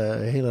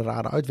hele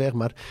rare uitweg,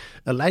 maar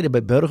een leider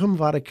bij Burgum,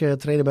 waar ik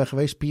trainer ben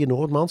geweest, Pier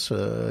Noordmans.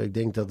 Ik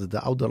denk dat de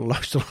oudere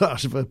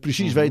luisteraars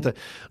precies weten,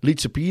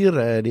 Lietse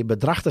Pier, die bij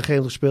Drachten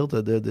heeft gespeeld,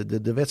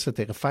 de wedstrijd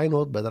tegen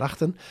Feyenoord bij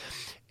Drachten.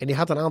 En die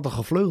had een aantal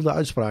gevleugelde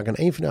uitspraken.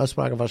 En een van de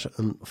uitspraken was: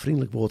 een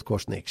vriendelijk woord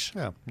kost niks.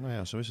 Ja, nou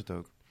ja, zo is het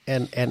ook.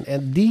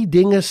 En die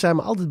dingen zijn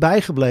me altijd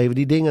bijgebleven.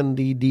 Die dingen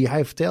die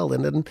hij vertelde.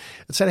 En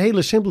het zijn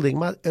hele simpele dingen,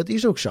 maar het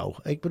is ook zo.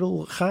 Ik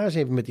bedoel, ga eens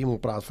even met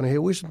iemand praten van: hey,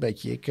 hoe is het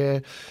met je?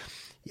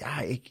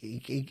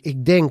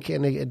 Ik denk,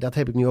 en dat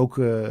heb ik nu ook,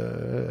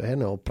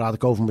 nou praat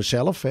ik over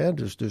mezelf.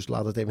 Dus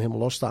laat het even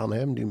helemaal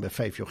losstaan, nu bij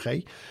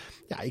VVG.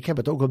 Ja, ik heb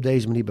het ook op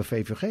deze manier bij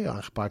VVG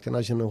aangepakt. En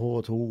als je dan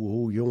hoort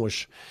hoe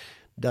jongens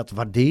dat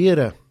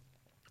waarderen...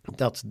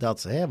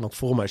 want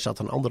voor mij zat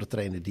een andere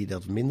trainer die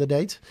dat minder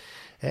deed.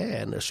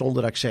 En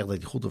zonder dat ik zeg dat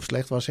hij goed of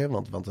slecht was.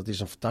 Want het is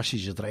een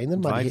fantastische trainer.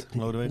 Maar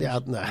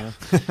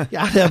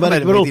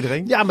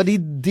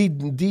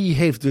die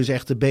heeft dus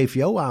echt de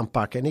BVO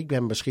aanpak. En ik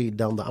ben misschien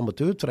dan de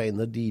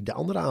amateurtrainer die de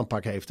andere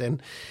aanpak heeft. En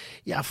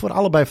ja, voor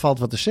allebei valt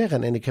wat te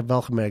zeggen. En ik heb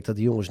wel gemerkt dat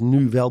de jongens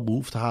nu wel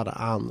behoefte hadden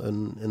aan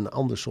een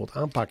ander soort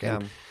aanpak.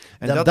 En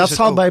dat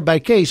zal bij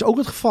Kees ook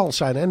het geval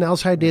zijn. En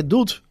als hij dit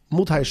doet,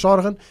 moet hij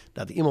zorgen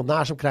dat hij iemand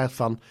naast hem krijgt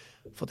voor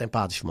het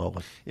empathisch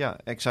vermogen. Ja,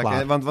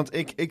 exact. Want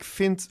ik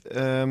vind,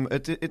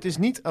 het is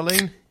niet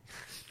alleen...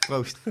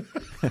 Proost.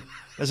 Dat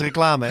is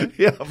reclame, hè?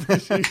 Ja,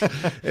 precies.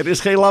 Het is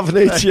geen La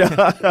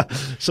Venetia.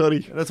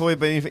 Sorry. Dat hoor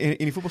je in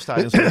die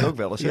voetbalstadions ook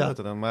wel eens. Ja.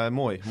 Dan. Maar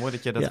mooi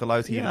dat je dat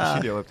geluid hier in de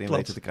studio hebt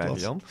weten te krijgen,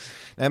 Jan.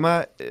 Nee,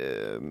 maar...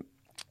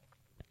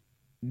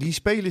 die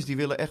spelers die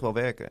willen echt wel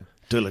werken.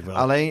 Tuurlijk wel.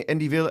 Alleen, en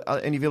die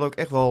willen ook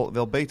echt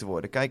wel beter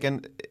worden. Kijk,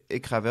 en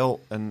ik ga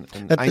wel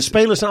de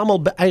spelers zijn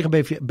allemaal eigen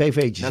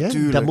BV'tjes,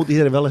 hè? Dat moet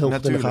iedereen wel heel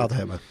goed in de gaten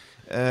hebben.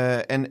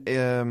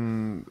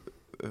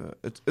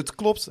 Het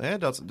klopt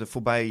dat de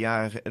voorbije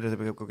jaren, dat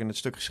heb ik ook in het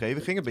stuk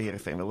geschreven, ging het bij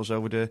Heerenveen wel eens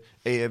over de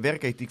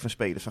werkethiek van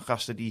spelers. Van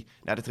gasten die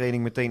na de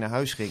training meteen naar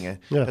huis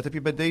gingen. Ja. Dat heb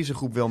je bij deze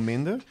groep wel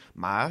minder.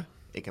 Maar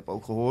ik heb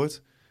ook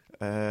gehoord,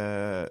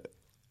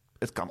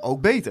 het kan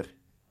ook beter.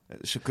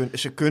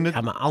 Ze kunnen...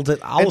 Ja, maar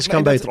altijd alles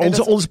kan beter.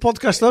 Onze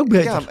podcast ook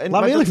beter. Ja,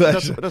 laat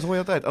eerlijk zijn. Dat hoor je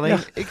altijd. Alleen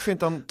ik vind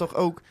dan toch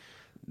ook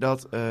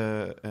dat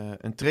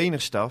een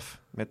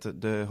trainerstaf met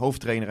de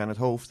hoofdtrainer aan het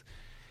hoofd,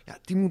 ja,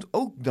 die moet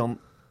ook dan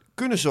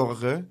kunnen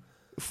zorgen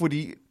voor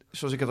die,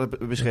 zoals ik het heb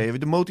beschreven,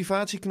 de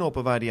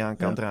motivatieknoppen waar die aan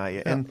kan draaien.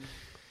 Ja. En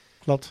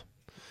klopt.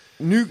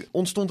 Nu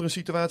ontstond er een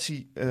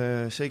situatie,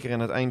 zeker aan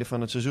het einde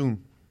van het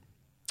seizoen,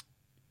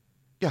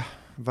 ja,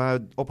 waar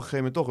op een gegeven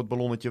moment toch het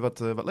ballonnetje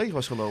wat leeg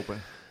was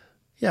gelopen.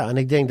 Ja, en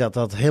ik denk dat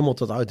dat helemaal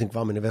tot uiting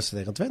kwam in de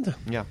wedstrijd tegen Twente.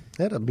 Ja.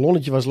 Dat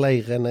ballonnetje was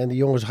leeg en die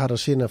jongens hadden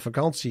zin in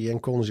vakantie en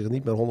konden zich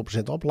niet meer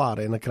 100%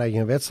 opladen. En dan krijg je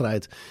een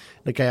wedstrijd.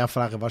 Dan kan je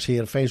afvragen, was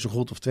Heerenveen zo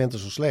goed of Twente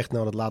zo slecht?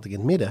 Nou, dat laat ik in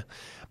het midden.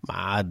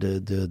 Maar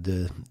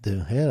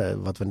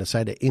wat we net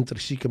zeiden, de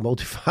intrinsieke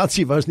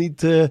motivatie was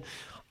niet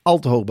al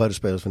te hoog bij de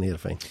spelers van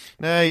Heerenveen.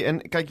 Nee,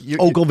 en kijk...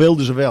 Ook al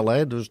wilden ze wel, hè.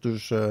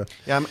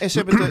 Ja, maar en ze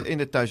hebben het in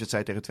de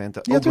thuiswedstrijd tegen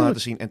Twente ook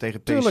laten zien. En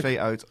tegen PSV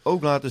uit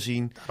ook laten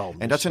zien.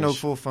 En dat zijn ook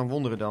voor Van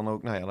Wonderen dan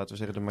ook, nou ja, laten we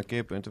zeggen, de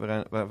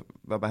markeerpunten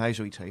waarbij hij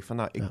zoiets heeft van,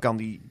 nou, ik kan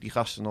die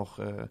gasten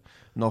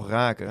nog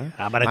raken.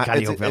 Ja, maar dat kan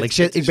hij ook wel.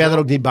 Ik ben er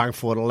ook niet bang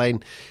voor.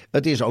 Alleen,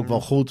 het is ook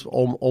wel goed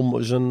om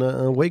eens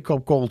een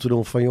wake-up call te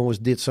doen van, jongens,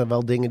 dit zijn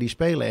wel dingen die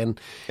spelen. En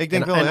ik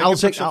denk wel,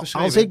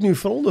 als ik nu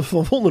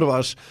Van Wonderen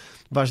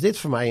was dit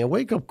voor mij een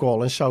wake-up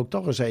call. En zou ik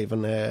toch eens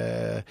even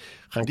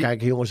gaan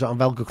kijken, jongens, aan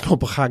welke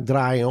knoppen ga ik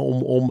draaien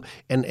om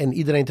en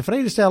iedereen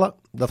tevreden stellen.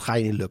 Dat ga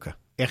je niet lukken.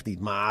 Echt niet.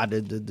 Maar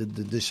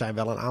er zijn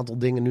wel een aantal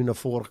dingen nu naar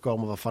voren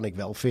gekomen waarvan ik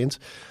wel vind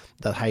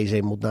dat hij eens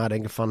even moet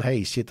nadenken van,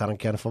 zit daar een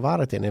kern van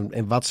waarheid in?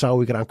 En wat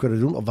zou ik eraan kunnen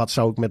doen? Of wat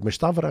zou ik met mijn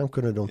staf eraan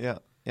kunnen doen?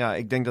 Ja,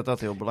 ik denk dat dat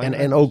heel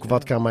belangrijk is. En ook,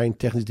 wat kan mijn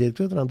technisch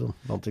directeur eraan doen?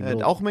 Want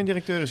de algemeen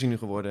directeur is hij nu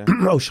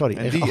geworden. Oh,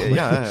 sorry.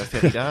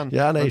 Ferry Daan.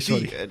 Ja, nee,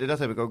 sorry. Dat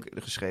heb ik ook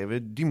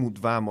geschreven. Die moet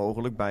waar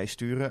mogelijk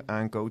bijsturen,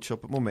 aancoachen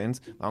op het moment.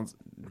 Want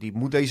die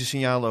moet deze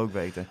signalen ook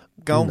weten.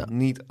 Kan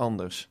niet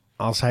anders.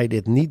 Als hij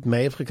dit niet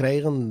mee heeft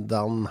gekregen,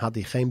 dan had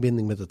hij geen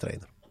binding met de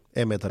trainer.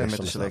 En met de rest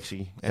van de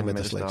selectie. En met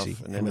de selectie.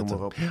 En noem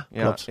maar op. Ja,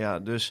 klopt. Ja,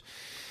 dus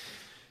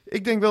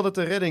ik denk wel dat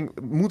de redding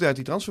moet uit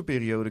die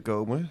transferperiode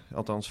komen.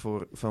 Althans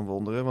voor Van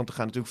Wonderen. Want er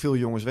gaan natuurlijk veel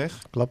jongens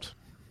weg. Klopt.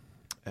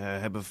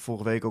 Hebben we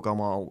vorige week ook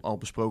allemaal al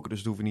besproken. Dus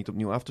dat hoeven we niet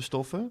opnieuw af te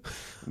stoffen.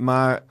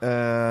 Maar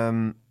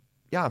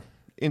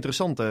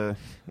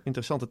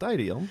interessante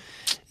tijden, Jan.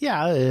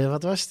 Ja,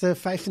 wat was het?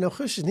 15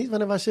 augustus niet?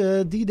 Wanneer was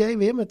die day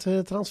weer met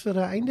transfer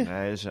einde?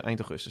 Nee, dat is eind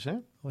augustus, hè?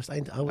 Was het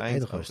eind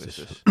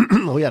augustus?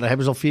 Oh ja, daar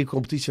hebben ze al 4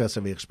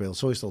 competitiewedstrijden weer gespeeld.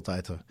 Zo is het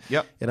altijd.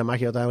 Ja. En dan mag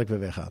je uiteindelijk weer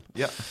weggaan.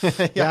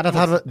 Ja,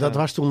 dat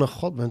was toen nog...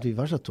 God, met wie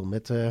was dat toen?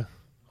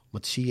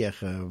 Met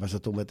Ziyech was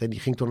dat toen. En die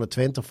ging toen naar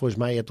Twente, volgens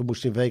mij. En toen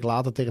moest hij een week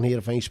later tegen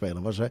Heerenveen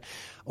spelen. Was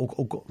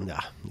ook,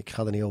 ik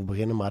ga er niet over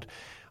beginnen, maar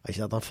als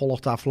je dat dan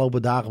volgt de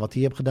afgelopen dagen, wat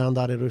hij heeft gedaan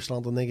daar in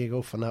Rusland, dan denk ik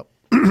ook van, nou...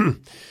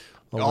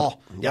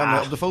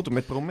 maar op de foto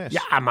met Promes.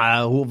 Ja,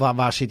 maar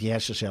waar zit die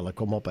hersencellen?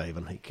 Kom op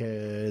even. Ik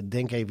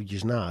denk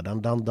eventjes na.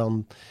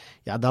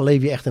 Dan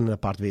leef je echt in een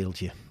apart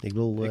wereldje. Ik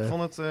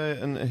vond het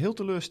een heel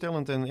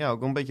teleurstellend en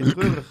ook een beetje een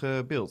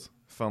treurig beeld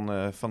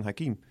van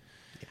Hakim.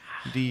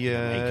 Die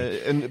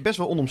best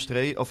wel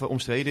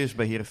omstreden is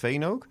bij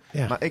Heerenveen ook.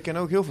 Ja. Maar ik ken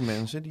ook heel veel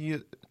mensen die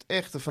het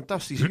echt een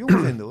fantastische jongen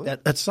vinden, hoor.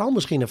 Het zal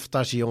misschien een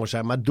fantastische jongen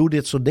zijn, maar doe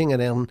dit soort dingen.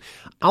 En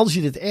als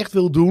je dit echt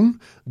wil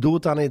doen, doe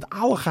het dan in het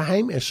alle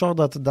geheim. En zorg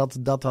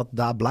dat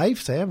daar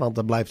blijft. Hè? Want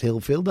er blijft heel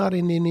veel daar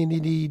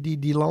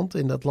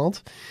in dat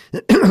land.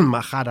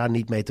 Maar ga daar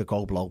niet mee te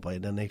koop lopen.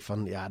 En dan denk ik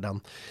van,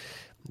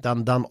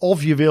 dan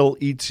of je wil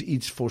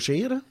iets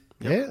forceren.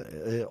 Ja.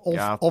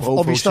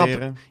 Of je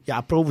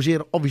snapt,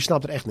 provoceren, of je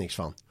snapt er echt niks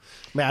van.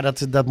 Maar ja,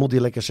 dat moet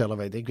hij lekker zelf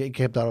weten.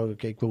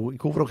 Ik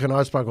hoef er ook geen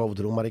uitspraak over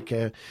te doen, maar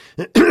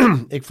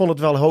ik vond het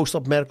wel hoogst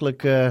opmerkelijk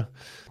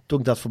toen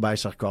ik dat voorbij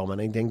zag komen.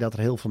 En ik denk dat er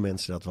heel veel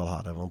mensen dat wel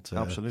hadden. Want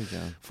absoluut, ja.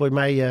 Voor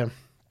mij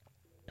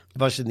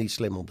was het niet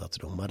slim om dat te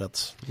doen. Maar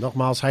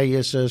nogmaals, hij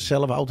is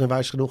zelf oud en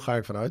wijs genoeg, ga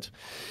ik vanuit.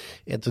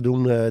 En te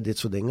doen dit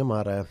soort dingen,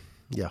 maar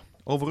ja.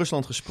 Over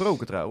Rusland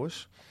gesproken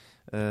trouwens.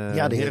 De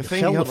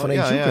Heerenveen van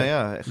Eindhoven.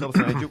 Ja, geld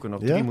van Eindhoven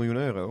nog 3 miljoen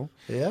euro.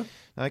 Ja?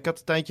 Nou, ik had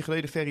een tijdje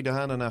geleden Ferry de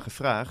Haan daarna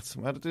gevraagd.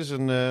 Maar dat is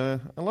een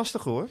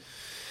lastige, hoor.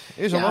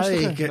 Is een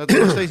lastige. Dat is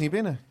nog steeds niet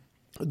binnen.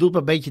 Het doet me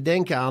een beetje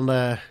denken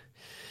aan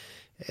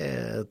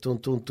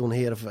toen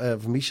heer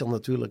Van Michel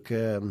natuurlijk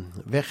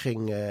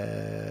wegging.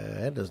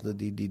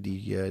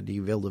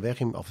 Die wilde weg.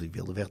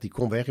 Die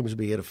kon weg in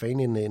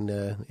Heerenveen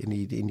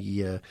in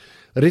die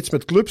rits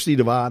met clubs die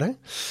er waren.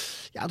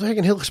 Ja, toen heb ik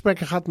een heel gesprek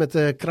gehad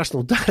met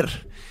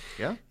Krasnodar.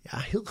 Ja? Ja,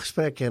 heel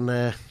gesprek. En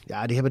die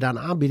hebben daar een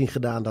aanbieding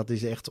gedaan. Dat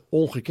is echt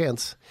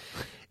ongekend.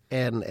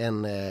 Dat was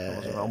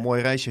wel een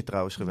mooi reisje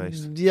trouwens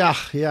geweest.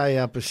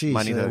 Ja, precies.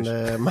 Maar niet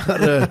heus.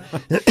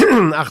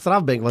 Maar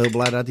achteraf ben ik wel heel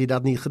blij dat hij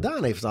dat niet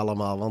gedaan heeft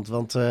allemaal. Want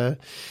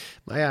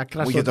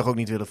Krasnodar... Moet je toch ook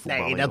niet willen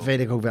voetballen? Nee, dat weet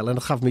ik ook wel. En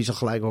dat gaf Michel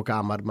gelijk ook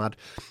aan. Maar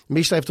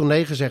Michel heeft toen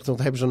nee gezegd. Want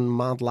hebben ze een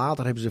maand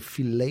later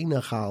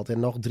Filena gehaald. En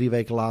nog 3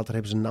 weken later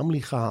hebben ze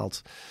Namli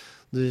gehaald.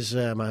 Dus,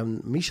 maar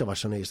Michel was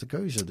zijn eerste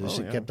keuze. Dus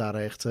ik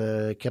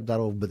heb daar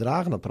over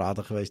bedragen aan het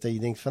praten geweest. En je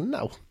denkt van,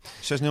 nou...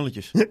 6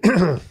 nulletjes.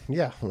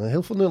 Ja,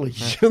 heel veel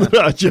nulletjes.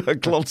 Inderdaad, ja,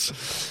 klopt.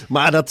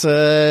 Maar dat,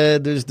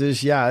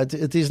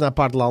 het is een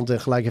apart land.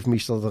 En gelijk heeft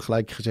Michel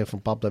gelijk gezegd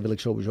van, pap, daar wil ik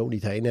sowieso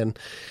niet heen. En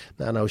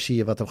nou zie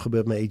je wat er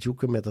gebeurt met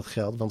Ejuke met dat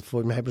geld. Want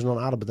voor mij hebben ze nog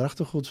een aardig bedrag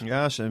te goed.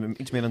 Ja,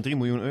 iets meer dan 3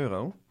 miljoen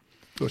euro.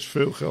 Dat is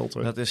veel geld,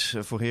 hoor. Dat is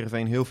voor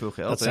Heerenveen heel veel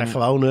geld. Dat zijn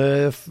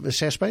gewoon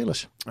 6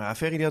 spelers.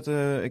 Ferry die had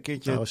een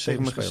keertje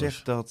tegen me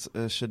gezegd dat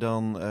ze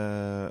dan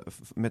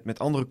met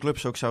andere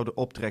clubs ook zouden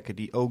optrekken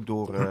die ook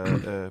door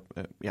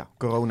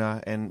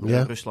corona en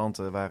Rusland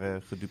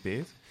waren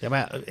gedupeerd. Ja,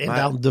 maar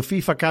dan de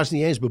FIFA kan ze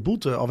niet eens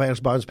beboeten of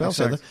ergens buitenspel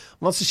zetten.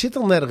 Want ze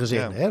zitten al nergens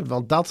in. Hè?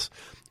 Want dat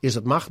is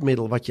het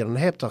machtmiddel wat je dan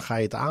hebt. Dan ga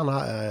je het aan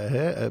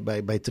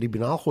bij het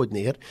tribunaal gooit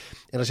neer.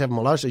 En dan zeggen we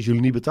maar, luister, als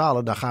jullie niet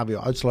betalen, dan gaan we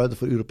je uitsluiten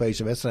voor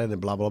Europese wedstrijden en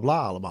bla bla bla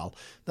allemaal.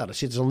 Nou, daar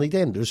zitten ze al niet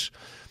in. Dus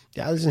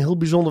ja, het is een heel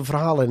bijzonder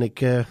verhaal. En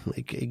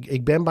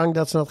ik ben bang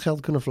dat ze dat geld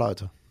kunnen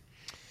fluiten.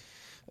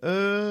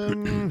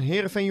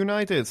 Heerenveen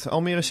United,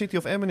 Almere City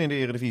of Emmen in de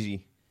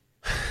Eredivisie?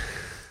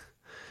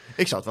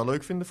 Ik zou het wel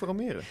leuk vinden voor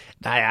Almere.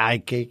 Nou ja,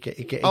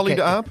 Ali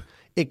de Aap?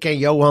 Ik ken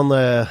Johan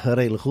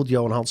redelijk goed,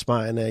 Johan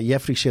Hansma. En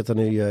Jeffrey zit er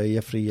nu,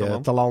 Jeffrey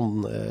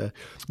Talan.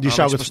 Alex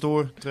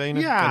Pastoor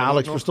trainen. Ja,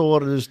 Alex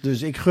Pastoor.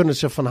 Dus ik gun het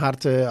ze van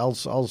harte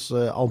als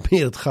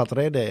Almere het gaat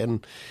redden.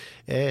 En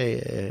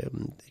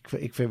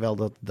ik vind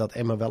wel dat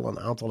Emma wel een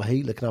aantal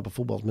hele knappe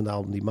voetballers, met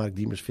name die Mark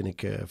Diemers vind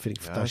ik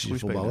fantastische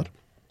voetballer.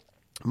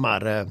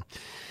 Maar 3-1.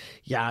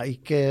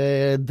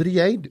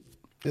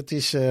 Het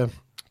is...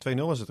 2-0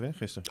 was het, hè,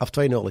 gisteren? Of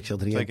 2-0, ik zeg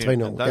 3-1.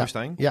 2-0.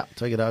 Duivenstein. Ja,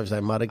 2 keer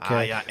Duivenstein. Maar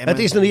het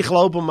is nog niet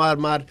gelopen,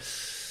 maar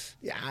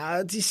ja,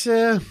 het is...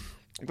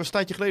 Ik was een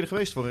tijdje geleden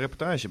geweest voor een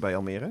reportage bij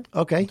Almere.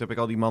 Oké. Toen heb ik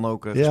al die man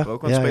ook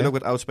gesproken. Want ze spelen ook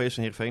met oud-spelers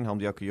van Heerenveen.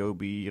 Hamdi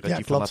Akoyobi,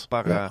 Rajiv van La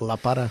Parra. Ja, La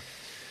Parra.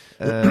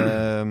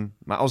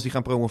 Maar als die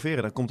gaan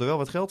promoveren, dan komt er wel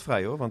wat geld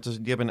vrij, hoor. Want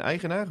die hebben een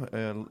eigenaar,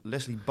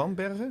 Leslie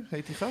Bamberger,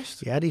 heet die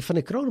gast? Ja, die van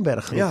de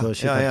Kronenberg groep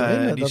zit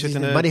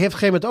erin. Maar die heeft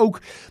op een gegeven moment ook...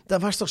 Daar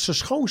was toch zijn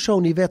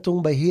schoonzoon, die werd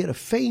toen bij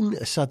Heerenveen,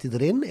 zat hij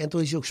erin. En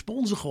toen is hij ook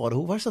sponsor geworden.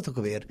 Hoe was dat ook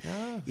alweer?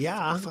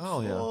 Ja,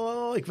 verhaal, ja.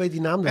 Oh, ik weet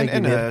die naam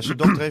niet meer. Zijn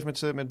dochter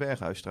heeft met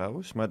Berghuis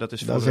trouwens. Maar dat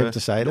is voor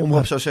de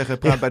omroep zou zeggen,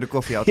 praat bij de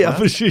koffieautomaat. Ja,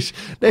 precies.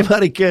 Nee,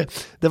 maar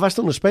er was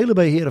toen een speler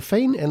bij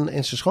Heerenveen. En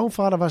zijn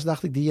schoonvader was,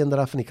 dacht ik, die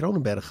inderdaad van die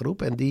Kronenberg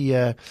groep. En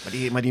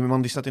Maar die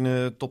man die staat in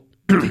de top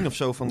 10 of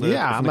zo van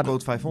de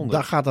Grote 500.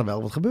 Daar gaat er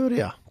wel wat gebeuren,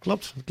 ja.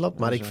 Klopt.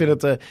 Maar ik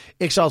vind het...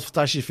 ik zou het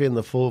fantastisch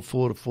vinden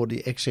voor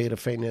die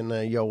ex-Heerenveen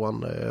en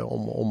Johan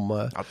om...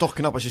 Nou, toch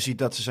knap als je ziet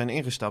dat ze zijn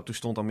ingestapt. Toen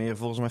stond Almere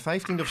volgens mij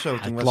 15e of zo.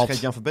 Toen was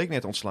Gert-Jan Verbeek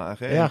net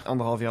ontslagen. Hè? Ja.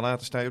 En 1,5 jaar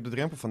later sta je op de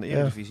drempel van de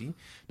Eredivisie.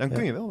 Dan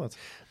kun je wel wat.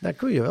 Dan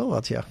kun je wel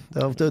wat, ja.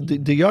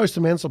 De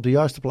juiste mensen op de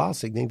juiste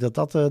plaats. Ik denk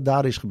dat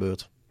daar is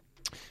gebeurd.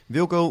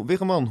 Wilco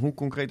Wiggeman, hoe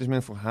concreet is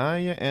men voor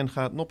Haaien en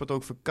gaat Noppert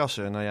ook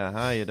verkassen? Nou ja,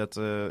 Haaien,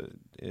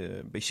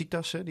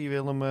 Besiktas, die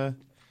wil hem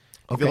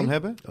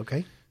hebben.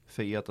 Oké.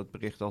 VI had dat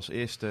bericht als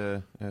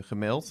eerste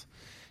gemeld.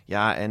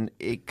 Ja, en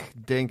ik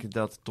denk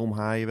dat Tom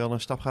Haaien wel een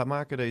stap gaat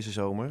maken deze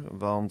zomer.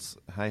 Want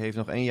hij heeft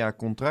nog 1 jaar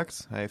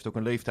contract. Hij heeft ook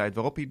een leeftijd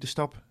waarop hij de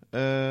stap...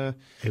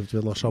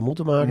 eventueel nog zou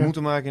moeten maken.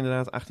 Moeten maken,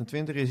 inderdaad.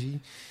 28 is hij.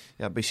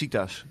 Ja,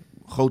 Besiktas.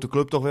 Grote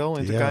club toch wel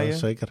in Turkije. Ja,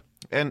 zeker.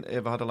 En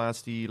we hadden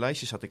laatst die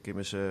lijstjes, had ik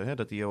immers,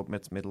 dat hij ook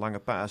met lange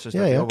pases,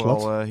 dat hij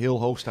overal heel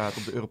hoog staat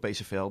op de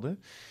Europese velden.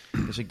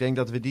 Dus ik denk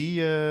dat we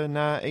die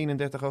na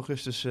 31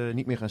 augustus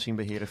niet meer gaan zien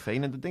bij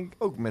Heerenveen. En dat denk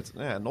ik ook met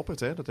Noppert,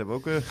 hè. Dat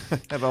hebben we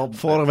ook al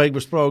vorige week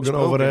besproken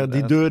over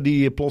die deur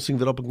die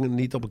plotseling weer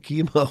niet op een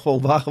kier, maar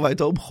gewoon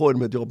wagenwijd opengooid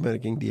met die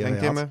opmerking die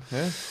hij had.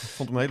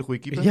 Vond hem een hele goede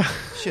keeper. Ja.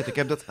 Shit, ik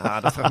heb dat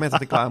fragment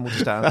had ik klaar moeten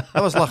staan. Dat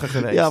was lachen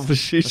geweest. Ja,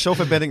 precies. Maar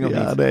zover ben ik nog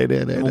niet.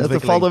 Nee.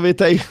 Dat valt er weer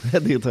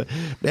tegen.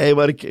 Nee,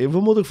 maar we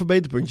moeten ook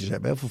verbeterpuntjes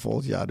hebben voor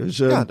volgend jaar. Dus,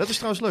 ja, dat is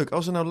trouwens leuk.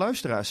 Als er nou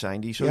luisteraars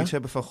zijn die zoiets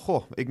hebben van...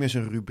 Goh, ik mis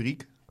een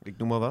rubriek. Ik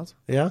noem maar wat.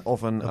 Ja?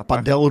 Of een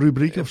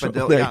padelrubriek of zo.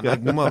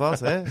 Ik noem maar wat.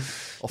 Hè.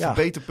 Of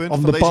verbeterpunten.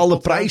 Of een bepaalde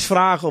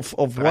prijsvraag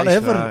of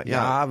whatever.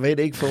 Ja, weet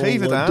ik veel.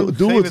 Geef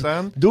het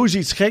aan. Doe eens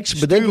iets geks.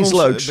 Bedenk iets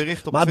leuks.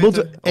 Maar het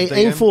moet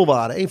één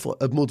voorwaarde.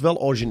 Het moet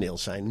wel origineel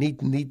zijn.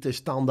 Niet de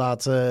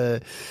standaard...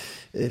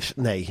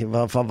 nee,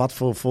 van wat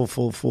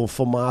voor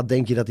formaat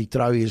denk je dat die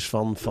trui is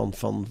van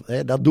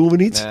dat doen we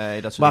niet.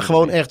 Nee, maar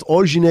gewoon echt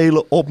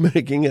originele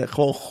opmerkingen.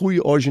 Gewoon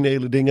goede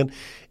originele dingen.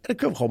 En dat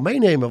kunnen we gewoon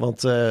meenemen,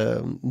 want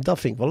dat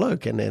vind ik wel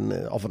leuk.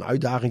 Of een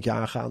uitdaging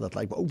aangaan, dat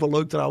lijkt me ook wel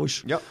leuk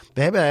trouwens. Ja.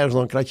 We hebben ergens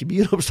nog een kratje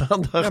bier op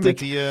staan, dacht ik. Met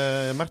die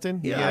Martin.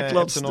 Ja,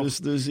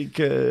 klopt. Dus ik...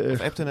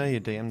 of appte, nee,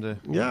 je DM'de.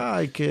 Ja,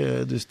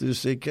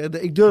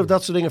 ik durf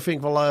dat soort dingen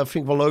vind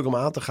ik wel leuk om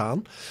aan te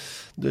gaan.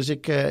 Dus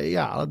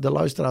de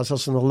luisteraars,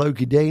 als ze nog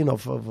leuke ideeën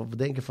of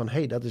denken van...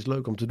 dat is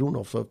leuk om te doen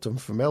of te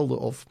vermelden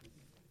of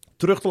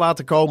terug te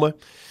laten komen.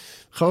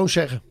 Gewoon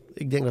zeggen.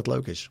 Ik denk dat het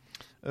leuk is.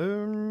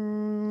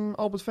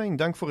 Albert Veen,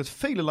 dank voor het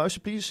vele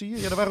luisterplezier.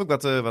 Ja, er waren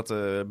ook wat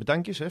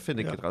bedankjes, hè. Vind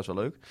ik trouwens wel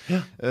leuk.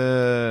 Ja.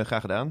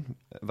 Graag gedaan.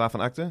 Waarvan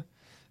akte.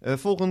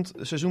 Volgend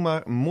seizoen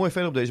maar mooi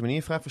verder op deze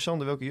manier. Vraag voor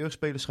Sander, welke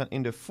jeugdspelers gaan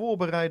in de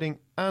voorbereiding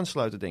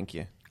aansluiten, denk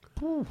je?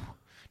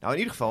 Nou, in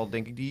ieder geval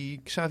denk ik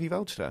die Xavi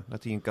Woudstra,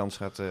 dat hij een kans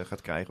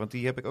gaat krijgen. Want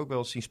die heb ik ook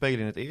wel zien spelen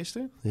in het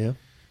eerste. Ja.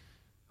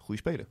 Goeie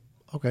speler.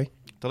 Oké.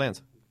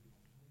 Talent.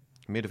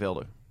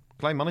 Middenvelder.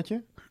 Klein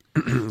mannetje.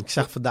 Ik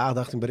zag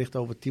vandaag een bericht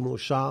over Timo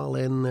Saal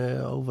en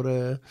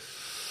over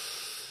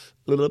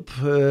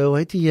Hoe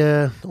heet die?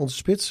 Onze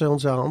spits,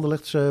 onze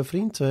Anderlechtse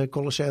vriend,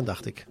 Colossijn,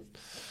 dacht ik.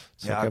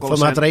 Ja,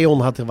 van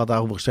Reon had er wat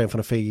over gezegd van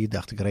de VI,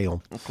 dacht ik,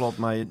 Reon. Klopt,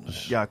 maar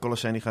ja,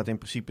 Colossijn die gaat in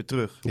principe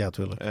terug. Ja,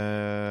 tuurlijk.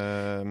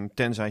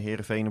 Tenzij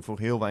Heerenveen hem voor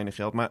heel weinig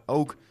geld. Maar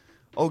ook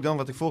dan,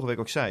 wat ik vorige week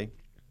ook zei,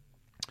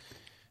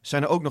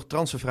 zijn er ook nog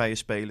transfervrije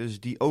spelers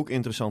die ook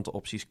interessante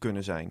opties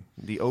kunnen zijn.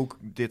 Die ook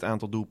dit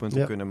aantal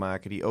doelpunten kunnen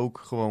maken. Die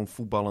ook gewoon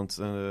voetballend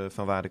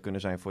van waarde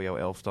kunnen zijn voor jouw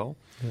elftal.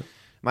 Ja.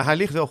 Maar hij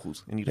ligt wel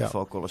goed, in ieder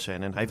geval,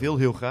 Colossijn. En hij wil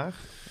heel graag.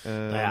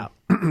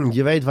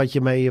 Je weet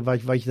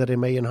wat je daarin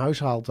mee in huis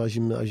haalt als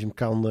je hem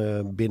kan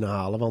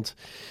binnenhalen. Want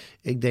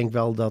ik denk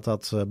wel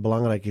dat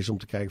belangrijk is om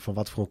te kijken van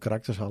wat voor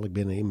karakters haal ik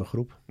binnen in mijn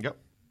groep. Ja.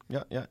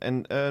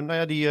 En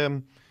die...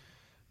 even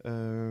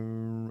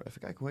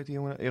kijken, hoe heet die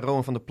jongen?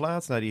 Rowan van der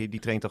Plaat, die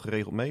traint al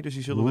geregeld mee. Dus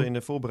die zullen we in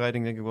de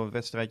voorbereiding denk ik wel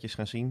wedstrijdjes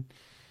gaan zien.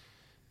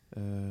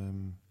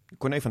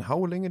 Corné van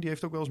Houwelingen, die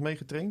heeft ook wel eens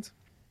meegetraind.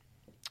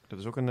 Dat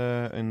is ook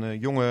een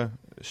jonge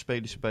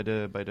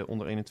speler bij de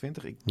onder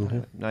 21.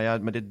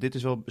 Maar dit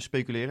is wel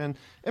speculeren.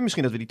 En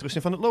misschien dat we die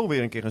Tristan van het Loo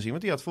weer een keer gaan zien.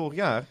 Want die had vorig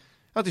jaar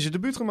zijn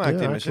debuut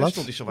gemaakt in MSC. Stond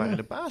hij zo in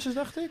de basis,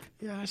 dacht ik.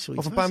 Ja,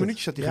 of een paar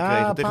minuutjes had hij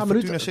gekregen tegen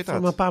Fortuna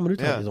Sittard. Een paar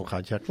minuten had hij nog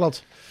gehad, ja,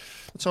 klopt.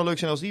 Het zou leuk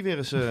zijn als die weer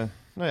eens...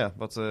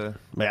 wat...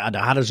 Maar ja,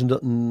 daar hadden ze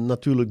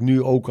natuurlijk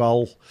nu ook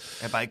al...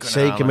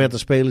 Zeker halen. met de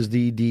spelers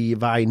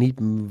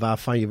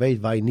waarvan je weet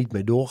waar je niet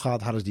mee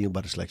doorgaat, hadden ze die ook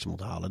bij de selectie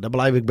moeten halen. Daar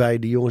blijf ik bij.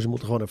 Die jongens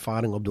moeten gewoon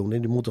ervaring opdoen.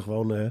 En die moeten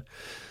gewoon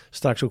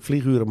straks ook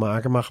vlieguren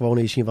maken. Maar gewoon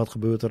eens zien wat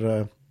gebeurt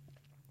er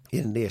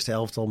in de eerste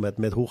elftal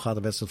met hoe gaat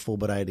de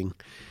wedstrijdvoorbereiding.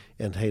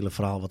 En het hele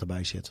verhaal wat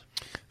erbij zit.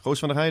 Goos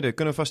van der Heijden,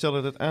 kunnen we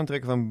vaststellen dat het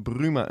aantrekken van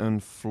Bruma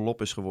een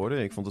flop is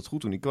geworden? Ik vond het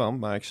goed toen hij kwam,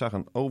 maar ik zag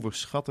een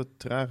overschatte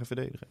trage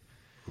verdediger.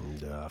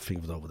 Ja, vind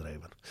ik wat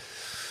overdreven.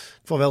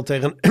 Ik vond wel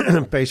tegen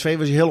PSV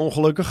was hij heel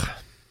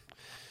ongelukkig.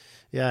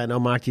 Ja, en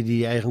nou maakt hij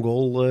die eigen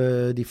goal,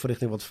 die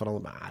verrichting wat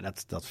veranderd. Maar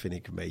dat vind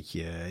ik een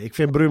beetje... ik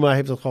vind Bruma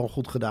heeft dat gewoon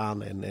goed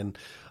gedaan. En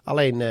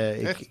alleen,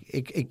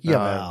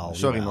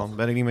 sorry man,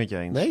 ben ik niet met je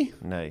eens.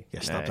 Nee?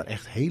 Jij snapt er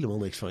echt helemaal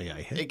niks van,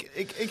 jij. Hè?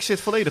 Ik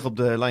zit volledig op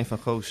de lijn van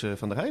Goos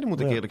van der Heijden, moet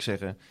ik eerlijk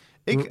zeggen.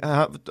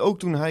 Ook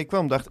toen hij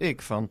kwam, dacht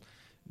ik van...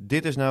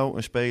 Dit is nou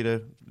een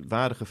speler,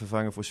 waardige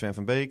vervanger voor Sven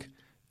van Beek.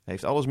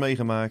 Heeft alles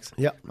meegemaakt.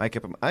 Ja. Maar ik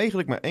heb hem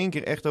eigenlijk maar 1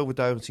 keer echt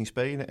overtuigend zien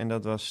spelen. En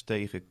dat was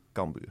tegen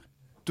Cambuur.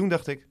 Toen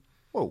dacht ik,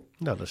 wow.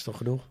 Nou, dat is toch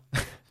genoeg.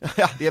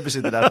 Ja, die hebben ze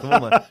inderdaad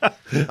gewonnen.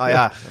 Nou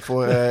ja,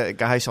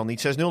 hij zal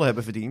niet 6-0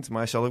 hebben verdiend. Maar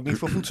hij zal ook niet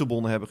voor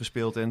voedselbonnen hebben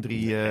gespeeld. En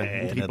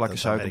drie plakken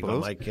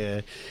suikerbrood.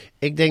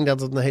 Ik denk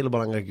dat het een hele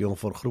belangrijke jongen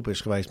voor de groep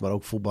is geweest. Maar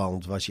ook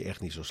voetballend was hij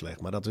echt niet zo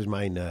slecht. Maar dat is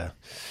mijn...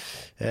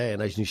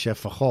 en als je nu zegt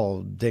van,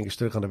 goh, denk eens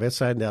terug aan de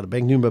wedstrijd. Ja, daar ben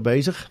ik nu mee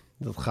bezig.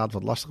 Dat gaat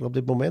wat lastiger op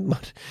dit moment.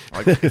 Maar...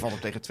 ik vond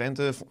hem tegen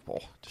Twente. Het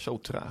is zo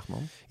traag,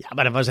 man. Ja,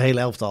 maar dat was een hele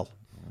elftal.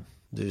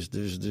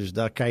 Dus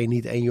daar kan je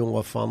niet 1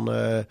 jongen van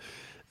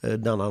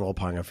dan aan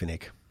ophangen, vind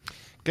ik.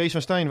 Kees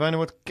van Stijn, wanneer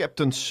wordt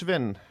Captain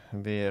Sven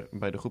weer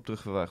bij de groep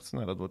terugverwacht?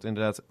 Nou, dat wordt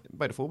inderdaad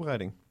bij de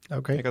voorbereiding.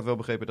 Okay. Ik had wel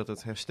begrepen dat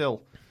het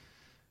herstel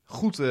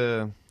goed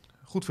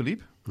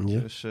verliep. Ja.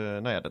 Dus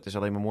dat is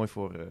alleen maar mooi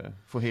voor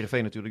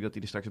Heerenveen natuurlijk, dat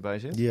hij er straks bij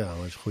zit. Ja,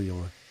 dat is een goede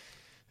jongen.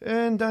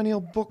 En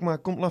Daniel Bokma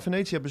komt La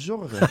Venetia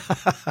bezorgen.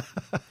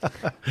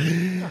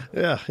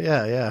 Ja.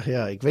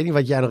 Ik weet niet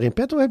wat jij nog in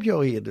petto hebt,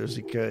 joh, hier. Dus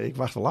ik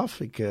wacht wel af.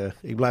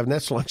 Ik blijf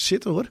net zo lang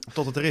zitten, hoor.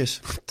 Tot het er is.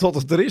 Tot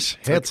het er is.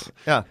 Het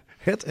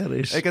er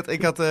is.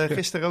 Ik had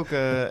gisteren ook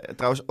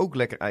trouwens ook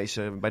lekker ijs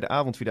bij de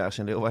avondvierdaagse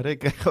in Leeuwarden. Ik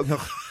kreeg ook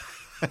nog...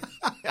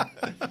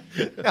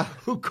 Ja,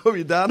 hoe kom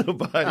je daar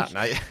nou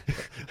bij?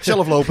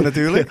 Zelf lopen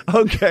natuurlijk.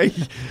 Oké.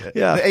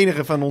 Ja. De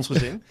enige van ons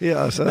gezin.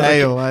 Ja,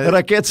 een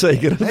raket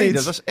zeker. Nee,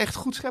 dat was echt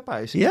goed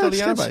schepijs. Ja,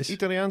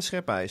 Italiaans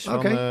schepijs.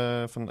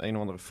 Van een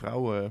of andere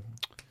vrouw.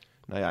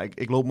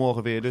 Ik loop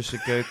morgen weer, dus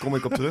kom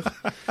ik op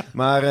terug.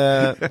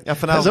 Maar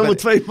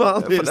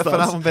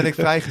vanavond ben ik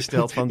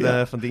vrijgesteld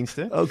van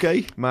diensten.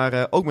 Oké.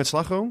 Maar ook met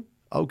slagroom.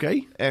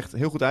 Oké. Echt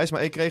heel goed ijs.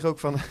 Maar ik kreeg ook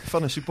van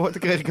een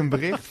supporter een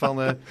bericht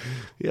van...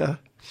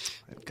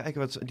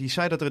 Kijken die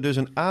zei dat er dus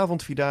een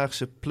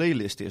avondvierdaagse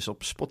playlist is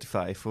op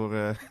Spotify voor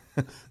een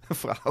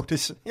vrouw.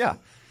 Dus ja,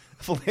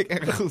 vond ik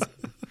erg goed.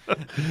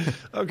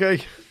 Oké.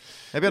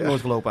 Heb jij het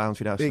nooit gelopen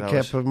avondvierdaagse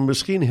trouwens? Ik heb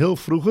misschien heel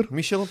vroeger.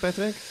 Michel en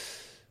Patrick?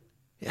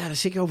 Ja, daar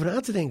zit ik over na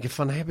te denken.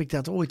 Van, heb ik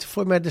dat ooit?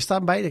 Voor mij, er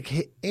staan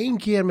beide 1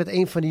 keer met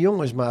 1 van die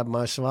jongens.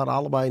 Maar ze waren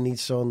allebei niet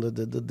zo'n...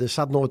 Er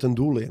zat nooit een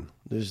doel in.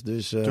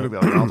 Dus, natuurlijk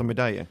wel, je haalt een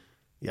medaille.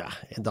 Ja,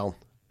 en dan?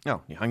 Nou,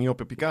 die hang je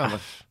op je kamer.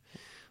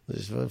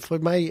 Dus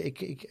voor mij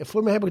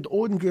heb ik het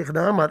ooit een keer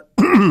gedaan, maar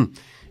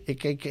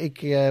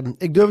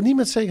ik durf het niet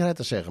met zekerheid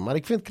te zeggen. Maar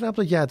ik vind het knap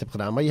dat jij het hebt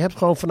gedaan. Maar je hebt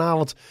gewoon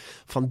vanavond,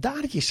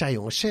 vandaar dat je zei,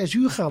 jongens, 6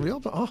 uur gaan we weer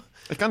op. Oh.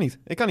 Ik kan niet.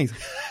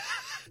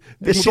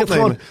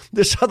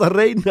 Er zat een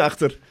reden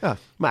achter. Ja.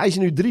 Maar als je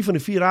nu 3 van de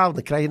 4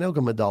 avonden, krijg je ook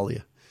een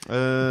medaille.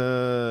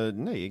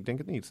 Nee, ik denk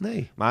het niet.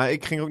 Nee. Maar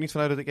ik ging er ook niet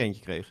vanuit dat ik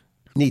eentje kreeg.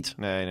 Niet?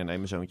 Nee,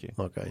 mijn zoontje.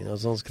 Oké,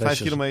 anders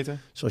 5 kilometer.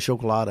 Zo'n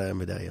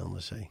chocolade-medaille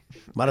anders.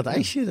 Maar het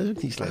ijsje, dat is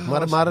ook niet slecht.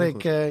 Ja, maar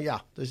ik,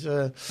 ja. Dus,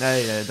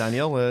 nee,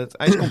 Daniel, het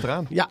ijs komt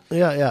eraan.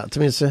 Ja,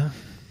 tenminste,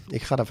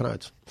 ik ga ervan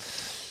uit.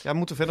 Ja, we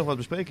moeten verder nog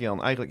wat bespreken,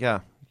 Jan.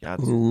 Eigenlijk,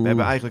 we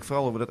hebben eigenlijk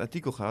vooral over dat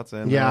artikel gehad.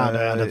 En,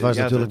 dat was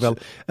natuurlijk wel...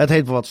 Het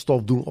heeft wel wat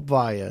stof doen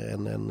opwaaien.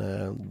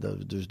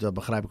 Dus dat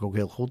begrijp ik ook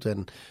heel goed.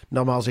 En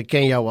nogmaals, ik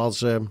ken jou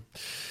als...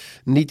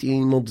 niet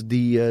iemand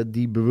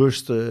die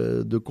bewust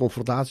de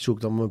confrontatie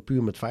zoekt, dan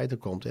puur met feiten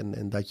komt.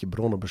 En dat je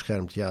bronnen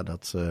beschermt, ja,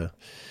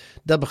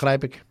 dat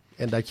begrijp ik.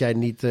 En dat jij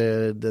niet...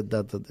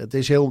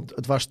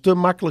 het was te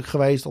makkelijk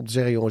geweest om te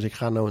zeggen... jongens, ik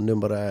ga nou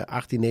nummer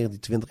 18, 19,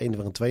 20,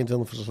 21,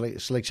 22... voor de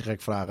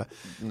selectiegek vragen.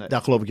 Nee.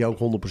 Daar geloof ik jou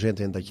ook 100%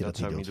 in dat je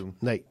dat niet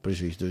doet. Nee,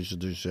 precies.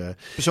 Dus,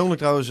 persoonlijk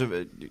trouwens,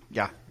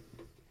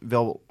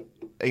 wel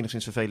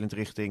enigszins vervelend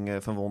richting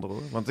Van Wonderen.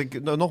 Hoor.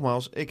 Want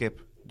nogmaals, ik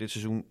heb dit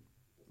seizoen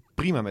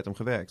prima met hem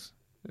gewerkt.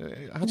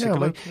 Hartstikke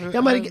leuk.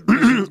 Maar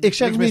ik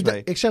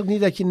zeg ook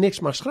niet dat je niks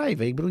mag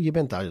schrijven. Ik bedoel, je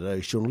bent daar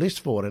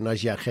journalist voor. En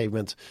als je op een gegeven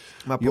moment...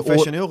 Maar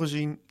professioneel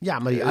gezien... Ja,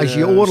 maar als je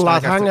je oren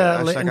laat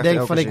hangen en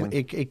denkt van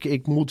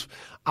ik moet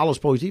alles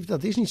positief,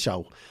 dat is niet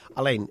zo.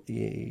 Alleen,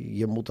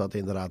 je moet dat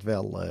inderdaad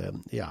wel...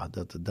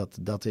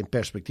 dat in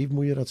perspectief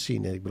moet je dat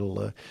zien. En ik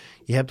bedoel,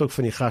 je hebt ook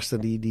van die gasten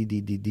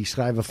die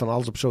schrijven van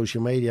alles op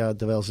social media,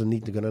 terwijl ze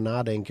niet kunnen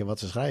nadenken wat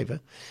ze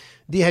schrijven.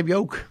 Die heb je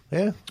ook.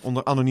 Hè?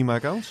 Onder anonieme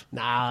accounts?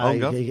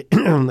 Nou,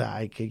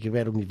 ik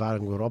weet ook niet waar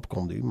ik weer op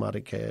kom nu. Maar op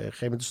een gegeven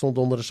moment stond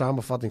onder de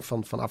samenvatting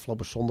van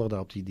afgelopen zondag daar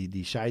op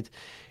die site.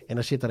 En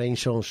dan zit er een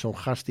zo'n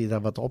gast die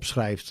daar wat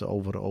opschrijft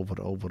over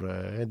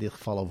in dit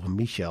geval over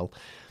Michel.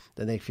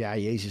 Dan denk ik van ja,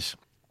 Jezus.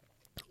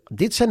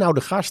 Dit zijn nou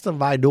de gasten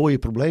waardoor je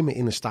problemen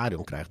in een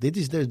stadion krijgt. Dit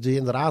is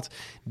inderdaad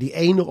die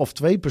ene of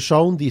twee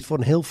persoon die het voor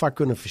een heel vaak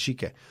kunnen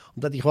verzieken.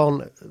 Omdat die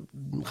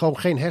gewoon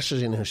geen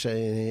hersens in hun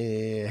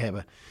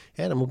hebben.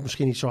 Ja, dat moet ik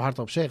misschien niet zo hard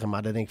op zeggen.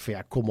 Maar dan denk ik van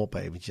ja, kom op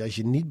eventjes. Als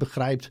je het niet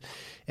begrijpt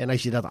en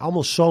als je dat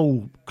allemaal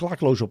zo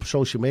klakloos op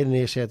social media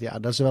neerzet. Ja,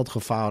 dat is wel het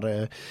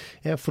gevaar.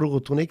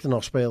 Vroeger toen ik er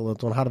nog speelde,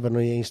 toen was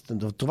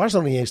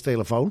er nog niet eens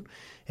telefoon.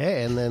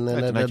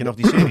 Toen had je nog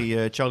die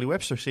serie, Charlie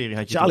Webster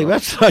serie.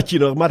 Webster had je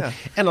nog. Maar, ja.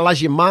 En dan las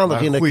je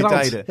maandag in de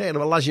krant. En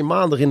dan las je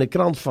maandag in de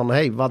krant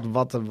van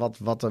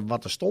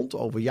wat er stond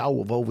over jou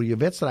of over je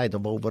wedstrijd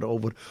of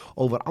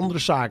over andere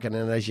zaken.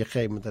 En als je op een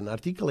gegeven moment een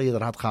artikel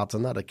eerder had gehad,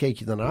 nou, dan keek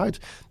je er naar uit.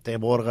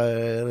 Tegenwoordig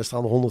er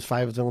staan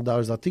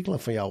 125.000 artikelen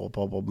van jou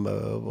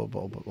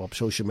op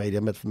social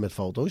media met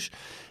foto's.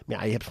 Maar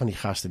ja, je hebt van die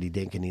gasten die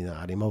denken niet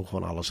na. Die mogen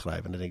gewoon alles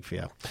schrijven. En dan denk ik van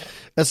ja,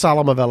 het zal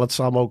allemaal wel.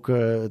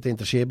 Het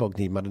interesseert me ook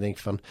niet. Maar dan denk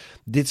ik van,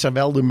 dit zijn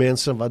wel de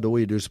mensen waardoor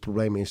je dus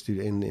problemen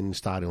in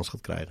stadions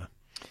gaat krijgen.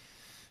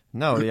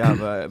 Nou ja,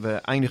 we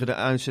eindigen de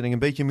uitzending een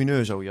beetje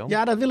mineur zo, Jan.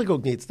 Ja, dat wil ik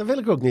ook niet.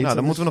 Nou,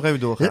 dan moeten we nog even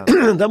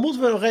doorgaan. Dan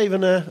moeten we nog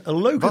even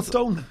een leuke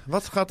toon.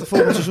 Wat gaat de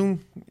volgende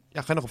seizoen?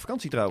 Ja, ga je nog op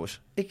vakantie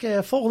trouwens?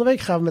 Volgende week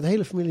gaan we met de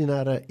hele familie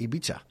naar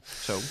Ibiza.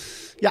 Zo.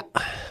 Ja,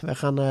 wij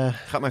gaan...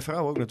 Gaat mijn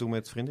vrouw ook naartoe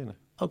met vriendinnen.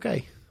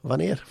 Oké.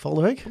 Wanneer?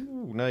 Volgende week?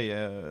 Nee,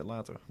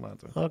 later.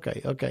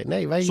 Oké.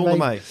 Nee, zonder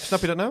mij.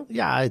 Snap je dat nou?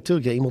 Ja,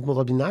 natuurlijk. Ja, iemand moet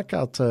op die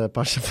nakaart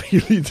passen van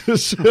jullie.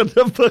 Dus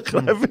dat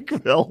begrijp ik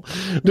wel.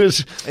 Dus,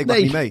 ik mag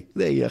niet mee.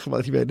 Nee, je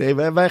mag niet mee.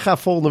 Nee, wij gaan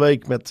volgende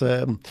week met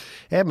de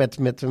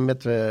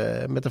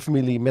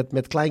familie,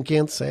 met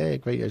kleinkind.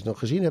 Ik weet niet of je het nog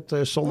gezien hebt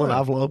zonder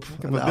afloop.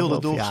 Ik heb een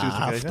beelden doorgestuurd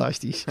gekregen.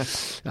 Fantastisch.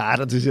 Ja,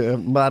 dat is...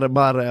 Maar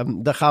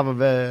dan gaan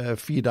we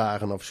 4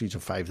 dagen of zoiets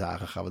of 5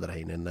 dagen gaan we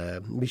erheen.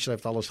 En Michel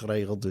heeft alles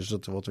geregeld. Dus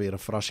het wordt weer een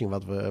verrassing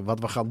wat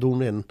we gaan doen.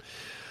 En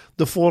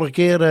de vorige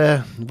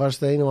keer was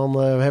het een of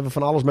ander, we hebben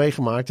van alles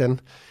meegemaakt. En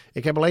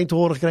ik heb alleen te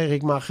horen gekregen,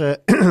 ik mag...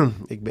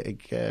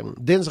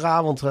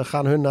 dinsdagavond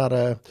gaan hun naar...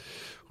 hoe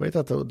heet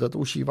dat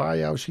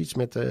Ushuaia of zoiets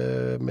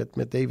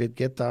met David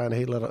Guetta en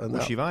hele...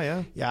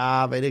 Ushuaia?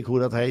 Ja, weet ik hoe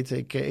dat heet.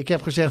 Ik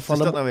heb gezegd van...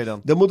 Wat is dat nou weer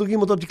dan? Er moet ook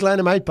iemand op die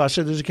kleine meid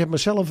passen. Dus ik heb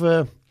mezelf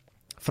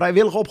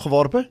vrijwillig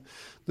opgeworpen.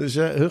 Dus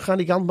hun gaan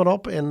die kant maar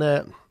op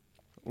en...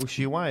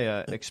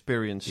 Ushuaia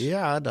Experience.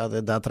 Ja,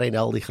 daar trainen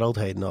al die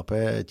grootheden op.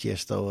 Hè.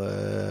 Tiesto,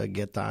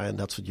 Guetta en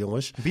dat soort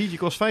jongens. Biertje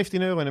kost €15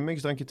 en een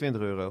mixdrankje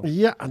 €20.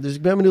 Ja, dus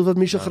ik ben benieuwd wat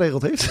Michel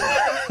geregeld heeft.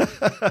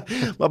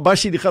 Maar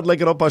Basje die gaat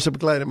lekker oppassen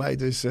op een kleine meid.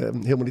 Dus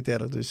helemaal niet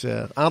erg. Dus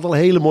een aantal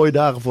hele mooie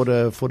dagen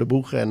voor de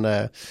boeg. En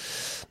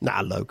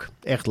nou, leuk.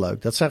 Echt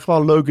leuk. Dat zijn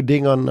gewoon leuke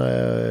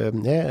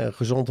dingen.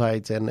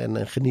 Gezondheid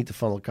en genieten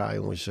van elkaar,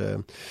 jongens.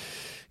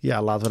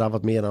 Ja, laten we daar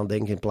wat meer aan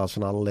denken in plaats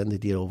van alle ellende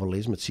die er overal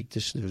is met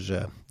ziektes. Dus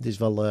dit is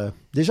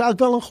eigenlijk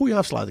wel een goede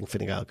afsluiting,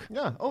 vind ik eigenlijk.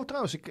 Ja,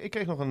 trouwens, ik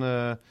kreeg nog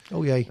een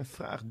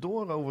vraag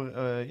door over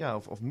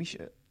of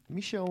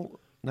Michel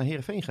naar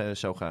Heerenveen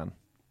zou gaan.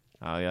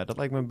 Nou ja, dat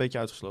lijkt me een beetje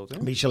uitgesloten.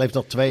 Hè? Michel heeft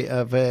nog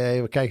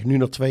we kijken nu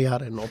nog 2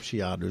 jaar en een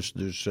optiejaar.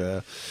 Dus,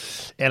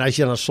 en als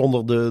je dan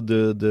zondag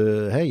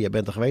je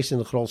bent er geweest in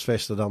de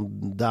Grolsvesten, dan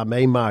daar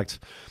meemaakt...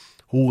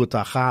 hoe het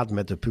daar gaat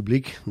met het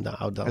publiek.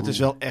 Nou, dan, het is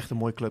wel echt een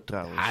mooie club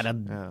trouwens.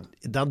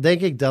 Dan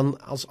denk ik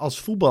als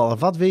voetballer,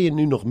 wat wil je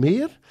nu nog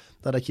meer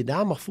dan dat je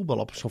daar mag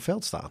voetballen op zo'n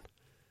veld staan?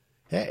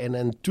 En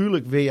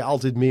natuurlijk wil je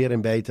altijd meer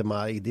en beter,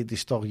 maar dit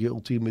is toch je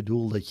ultieme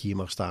doel dat je hier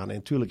mag staan. En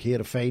natuurlijk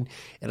Heerenveen,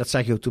 en dat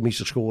zeg je ook toen Mr.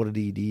 Schoren,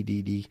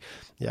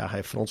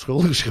 hij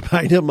verontschuldigde zich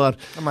bijna, maar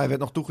hij werd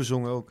nog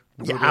toegezongen ook.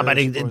 Ja, maar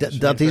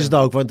dat is het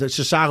ook, want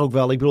ze zagen ook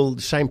wel, ik bedoel,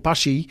 zijn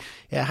passie,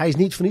 hij is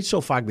niet voor niets zo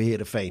vaak bij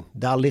Heerenveen.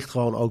 Daar ligt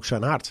gewoon ook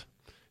zijn hart.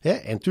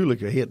 En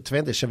tuurlijk,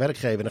 Twente is zijn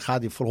werkgever en daar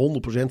gaat hij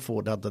voor 100%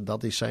 voor.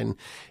 Dat is zijn,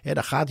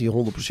 daar gaat hij 100%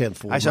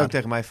 voor. Hij zei ook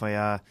tegen mij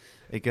van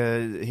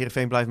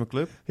Heerenveen blijft mijn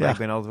club, maar ik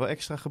ben altijd wel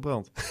extra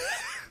gebrand.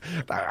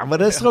 Nou, maar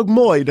dat is toch ook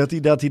mooi dat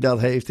hij dat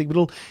heeft. Ik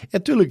bedoel,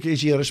 natuurlijk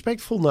is hij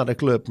respectvol naar de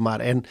club, maar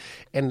en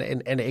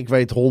ik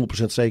weet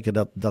 100% zeker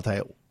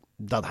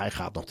dat hij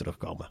gaat nog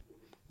terugkomen.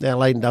 Ja,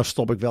 alleen daar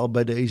stop ik wel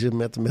bij deze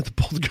met de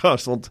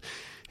podcast, want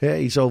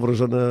iets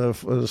over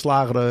een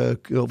slager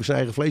over zijn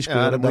eigen vlees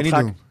kunnen, dat ga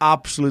ik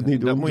absoluut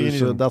niet doen.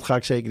 Dus dat ga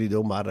ik zeker niet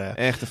doen. Maar,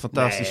 echt een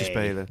fantastische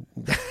speler.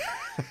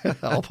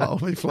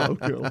 Half niet flauw.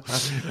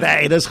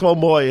 Nee, dat is gewoon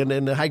mooi.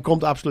 En hij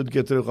komt absoluut een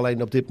keer terug.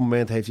 Alleen op dit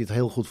moment heeft hij het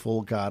heel goed voor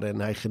elkaar. En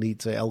hij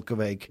geniet elke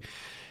week.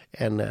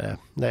 En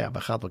we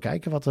gaan wel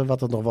kijken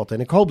wat het nog wordt. En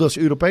ik hoop dat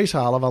ze Europees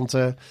halen. Want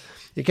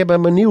ik heb bij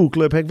mijn nieuwe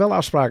club wel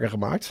afspraken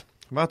gemaakt.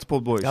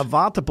 Waterpot Boys. Ja,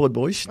 Waterpot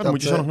Boys. Daar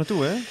moet je zo nog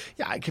naartoe, hè?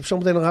 Ja, ik heb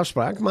zometeen nog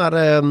afspraak. Maar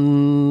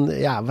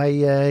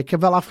ik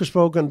heb wel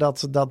afgesproken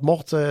dat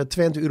mocht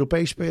Twente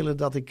Europees spelen,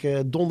 dat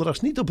ik donderdags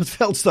niet op het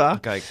veld sta.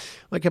 Kijk.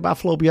 Maar ik heb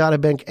afgelopen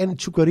jaren ben ik en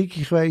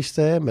Tsukariki geweest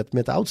met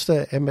de oudste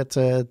en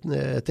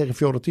tegen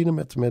Fiorentina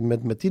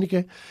met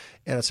Tineke.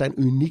 En dat zijn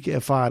unieke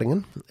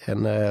ervaringen.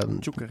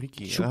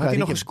 Tsukariki. Had hij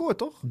nog gescoord,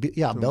 toch?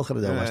 Ja,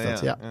 Belgrado was dat.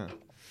 Ja,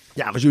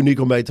 het was uniek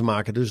om mee te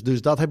maken.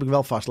 Dus dat heb ik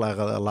wel vast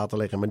laten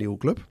leggen in mijn nieuwe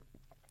club.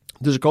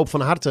 Dus ik hoop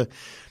van harte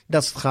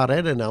dat ze het gaan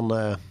redden. En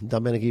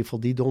dan ben ik in ieder geval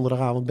die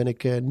donderdagavond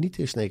niet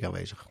in Sneek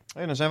aanwezig.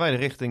 En dan zijn wij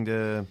richting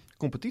de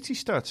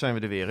competitiestart zijn we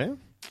er weer, hè?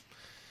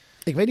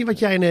 Ik weet niet wat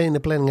jij in de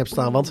planning hebt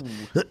staan. Want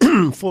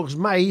volgens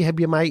mij heb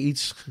je mij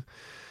iets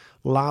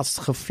laatst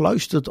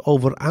gefluisterd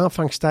over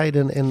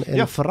aanvangstijden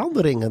en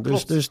veranderingen.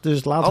 Dus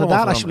laten we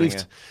daar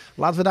alsjeblieft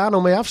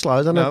nou mee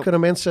afsluiten. En dan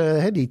kunnen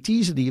mensen die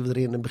teaser die we er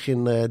in het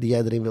begin die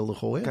jij erin wilde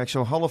gooien. Kijk,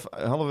 zo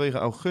halverwege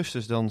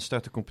augustus dan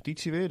start de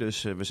competitie weer.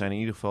 Dus we zijn in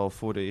ieder geval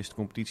voor de eerste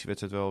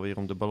competitiewedstrijd wel weer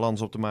om de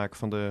balans op te maken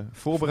van de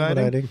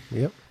voorbereiding.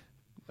 Ja.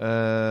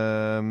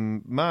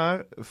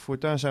 Maar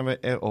voortaan zijn we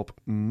er op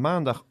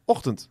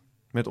maandagochtend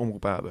met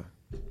Omroep Abe.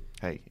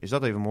 Hey, is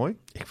dat even mooi?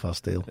 Ik val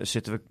stil.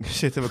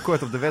 Zitten we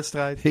kort op de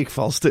wedstrijd. Ik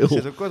val stil.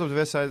 Zitten we kort op de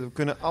wedstrijd. We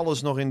kunnen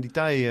alles nog in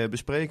detail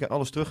bespreken.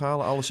 Alles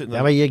terughalen. Alles zit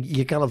maar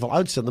je kan het wel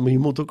uitzetten, maar je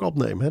moet het ook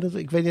opnemen. Hè?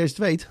 Ik weet niet of je het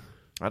weet.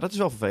 Maar dat is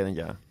wel vervelend,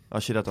 ja.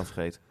 Als je dat dan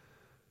vergeet.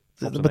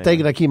 Dat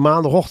betekent dat ik hier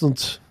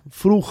maandagochtend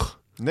vroeg...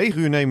 9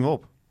 uur nemen we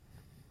op.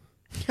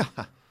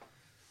 Ja.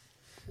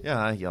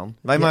 Ja, Jan.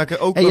 Wij maken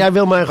ook en jij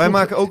wil mij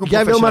ook een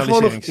jij wil mij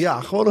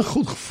gewoon een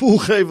goed gevoel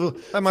geven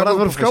voordat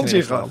we op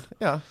vakantie gaan.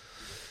 Ja.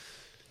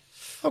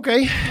 Oké.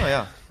 Nou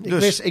ja,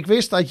 dus. Ik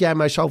wist dat jij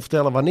mij zou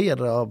vertellen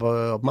wanneer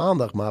op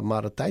maandag,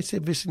 maar het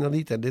tijdstip wist ik nog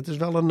niet. En dit is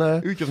wel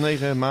een... uurtje of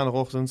 9,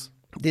 maandagochtend.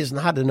 Dit is een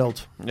harde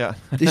noot. Ja.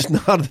 Dit is een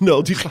harde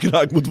noot die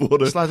gekraakt moet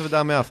worden. Sluiten we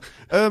daarmee af.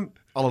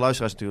 Alle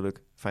luisteraars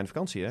natuurlijk. Fijne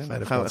vakantie,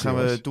 hè? Gaan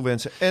we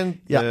toewensen.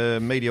 En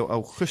medio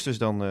augustus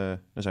dan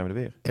zijn we er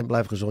weer. En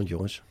blijf gezond,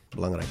 jongens.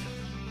 Belangrijk.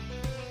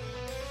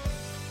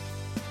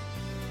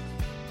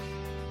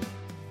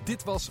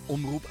 Dit was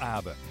Omroep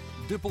Abe.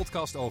 De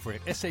podcast over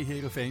SC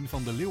Heerenveen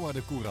van de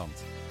Leeuwarden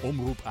Courant.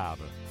 Omroep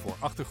Abe. Voor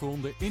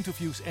achtergronden,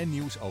 interviews en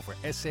nieuws over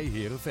SC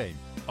Heerenveen.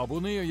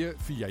 Abonneer je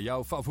via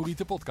jouw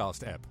favoriete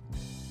podcast-app.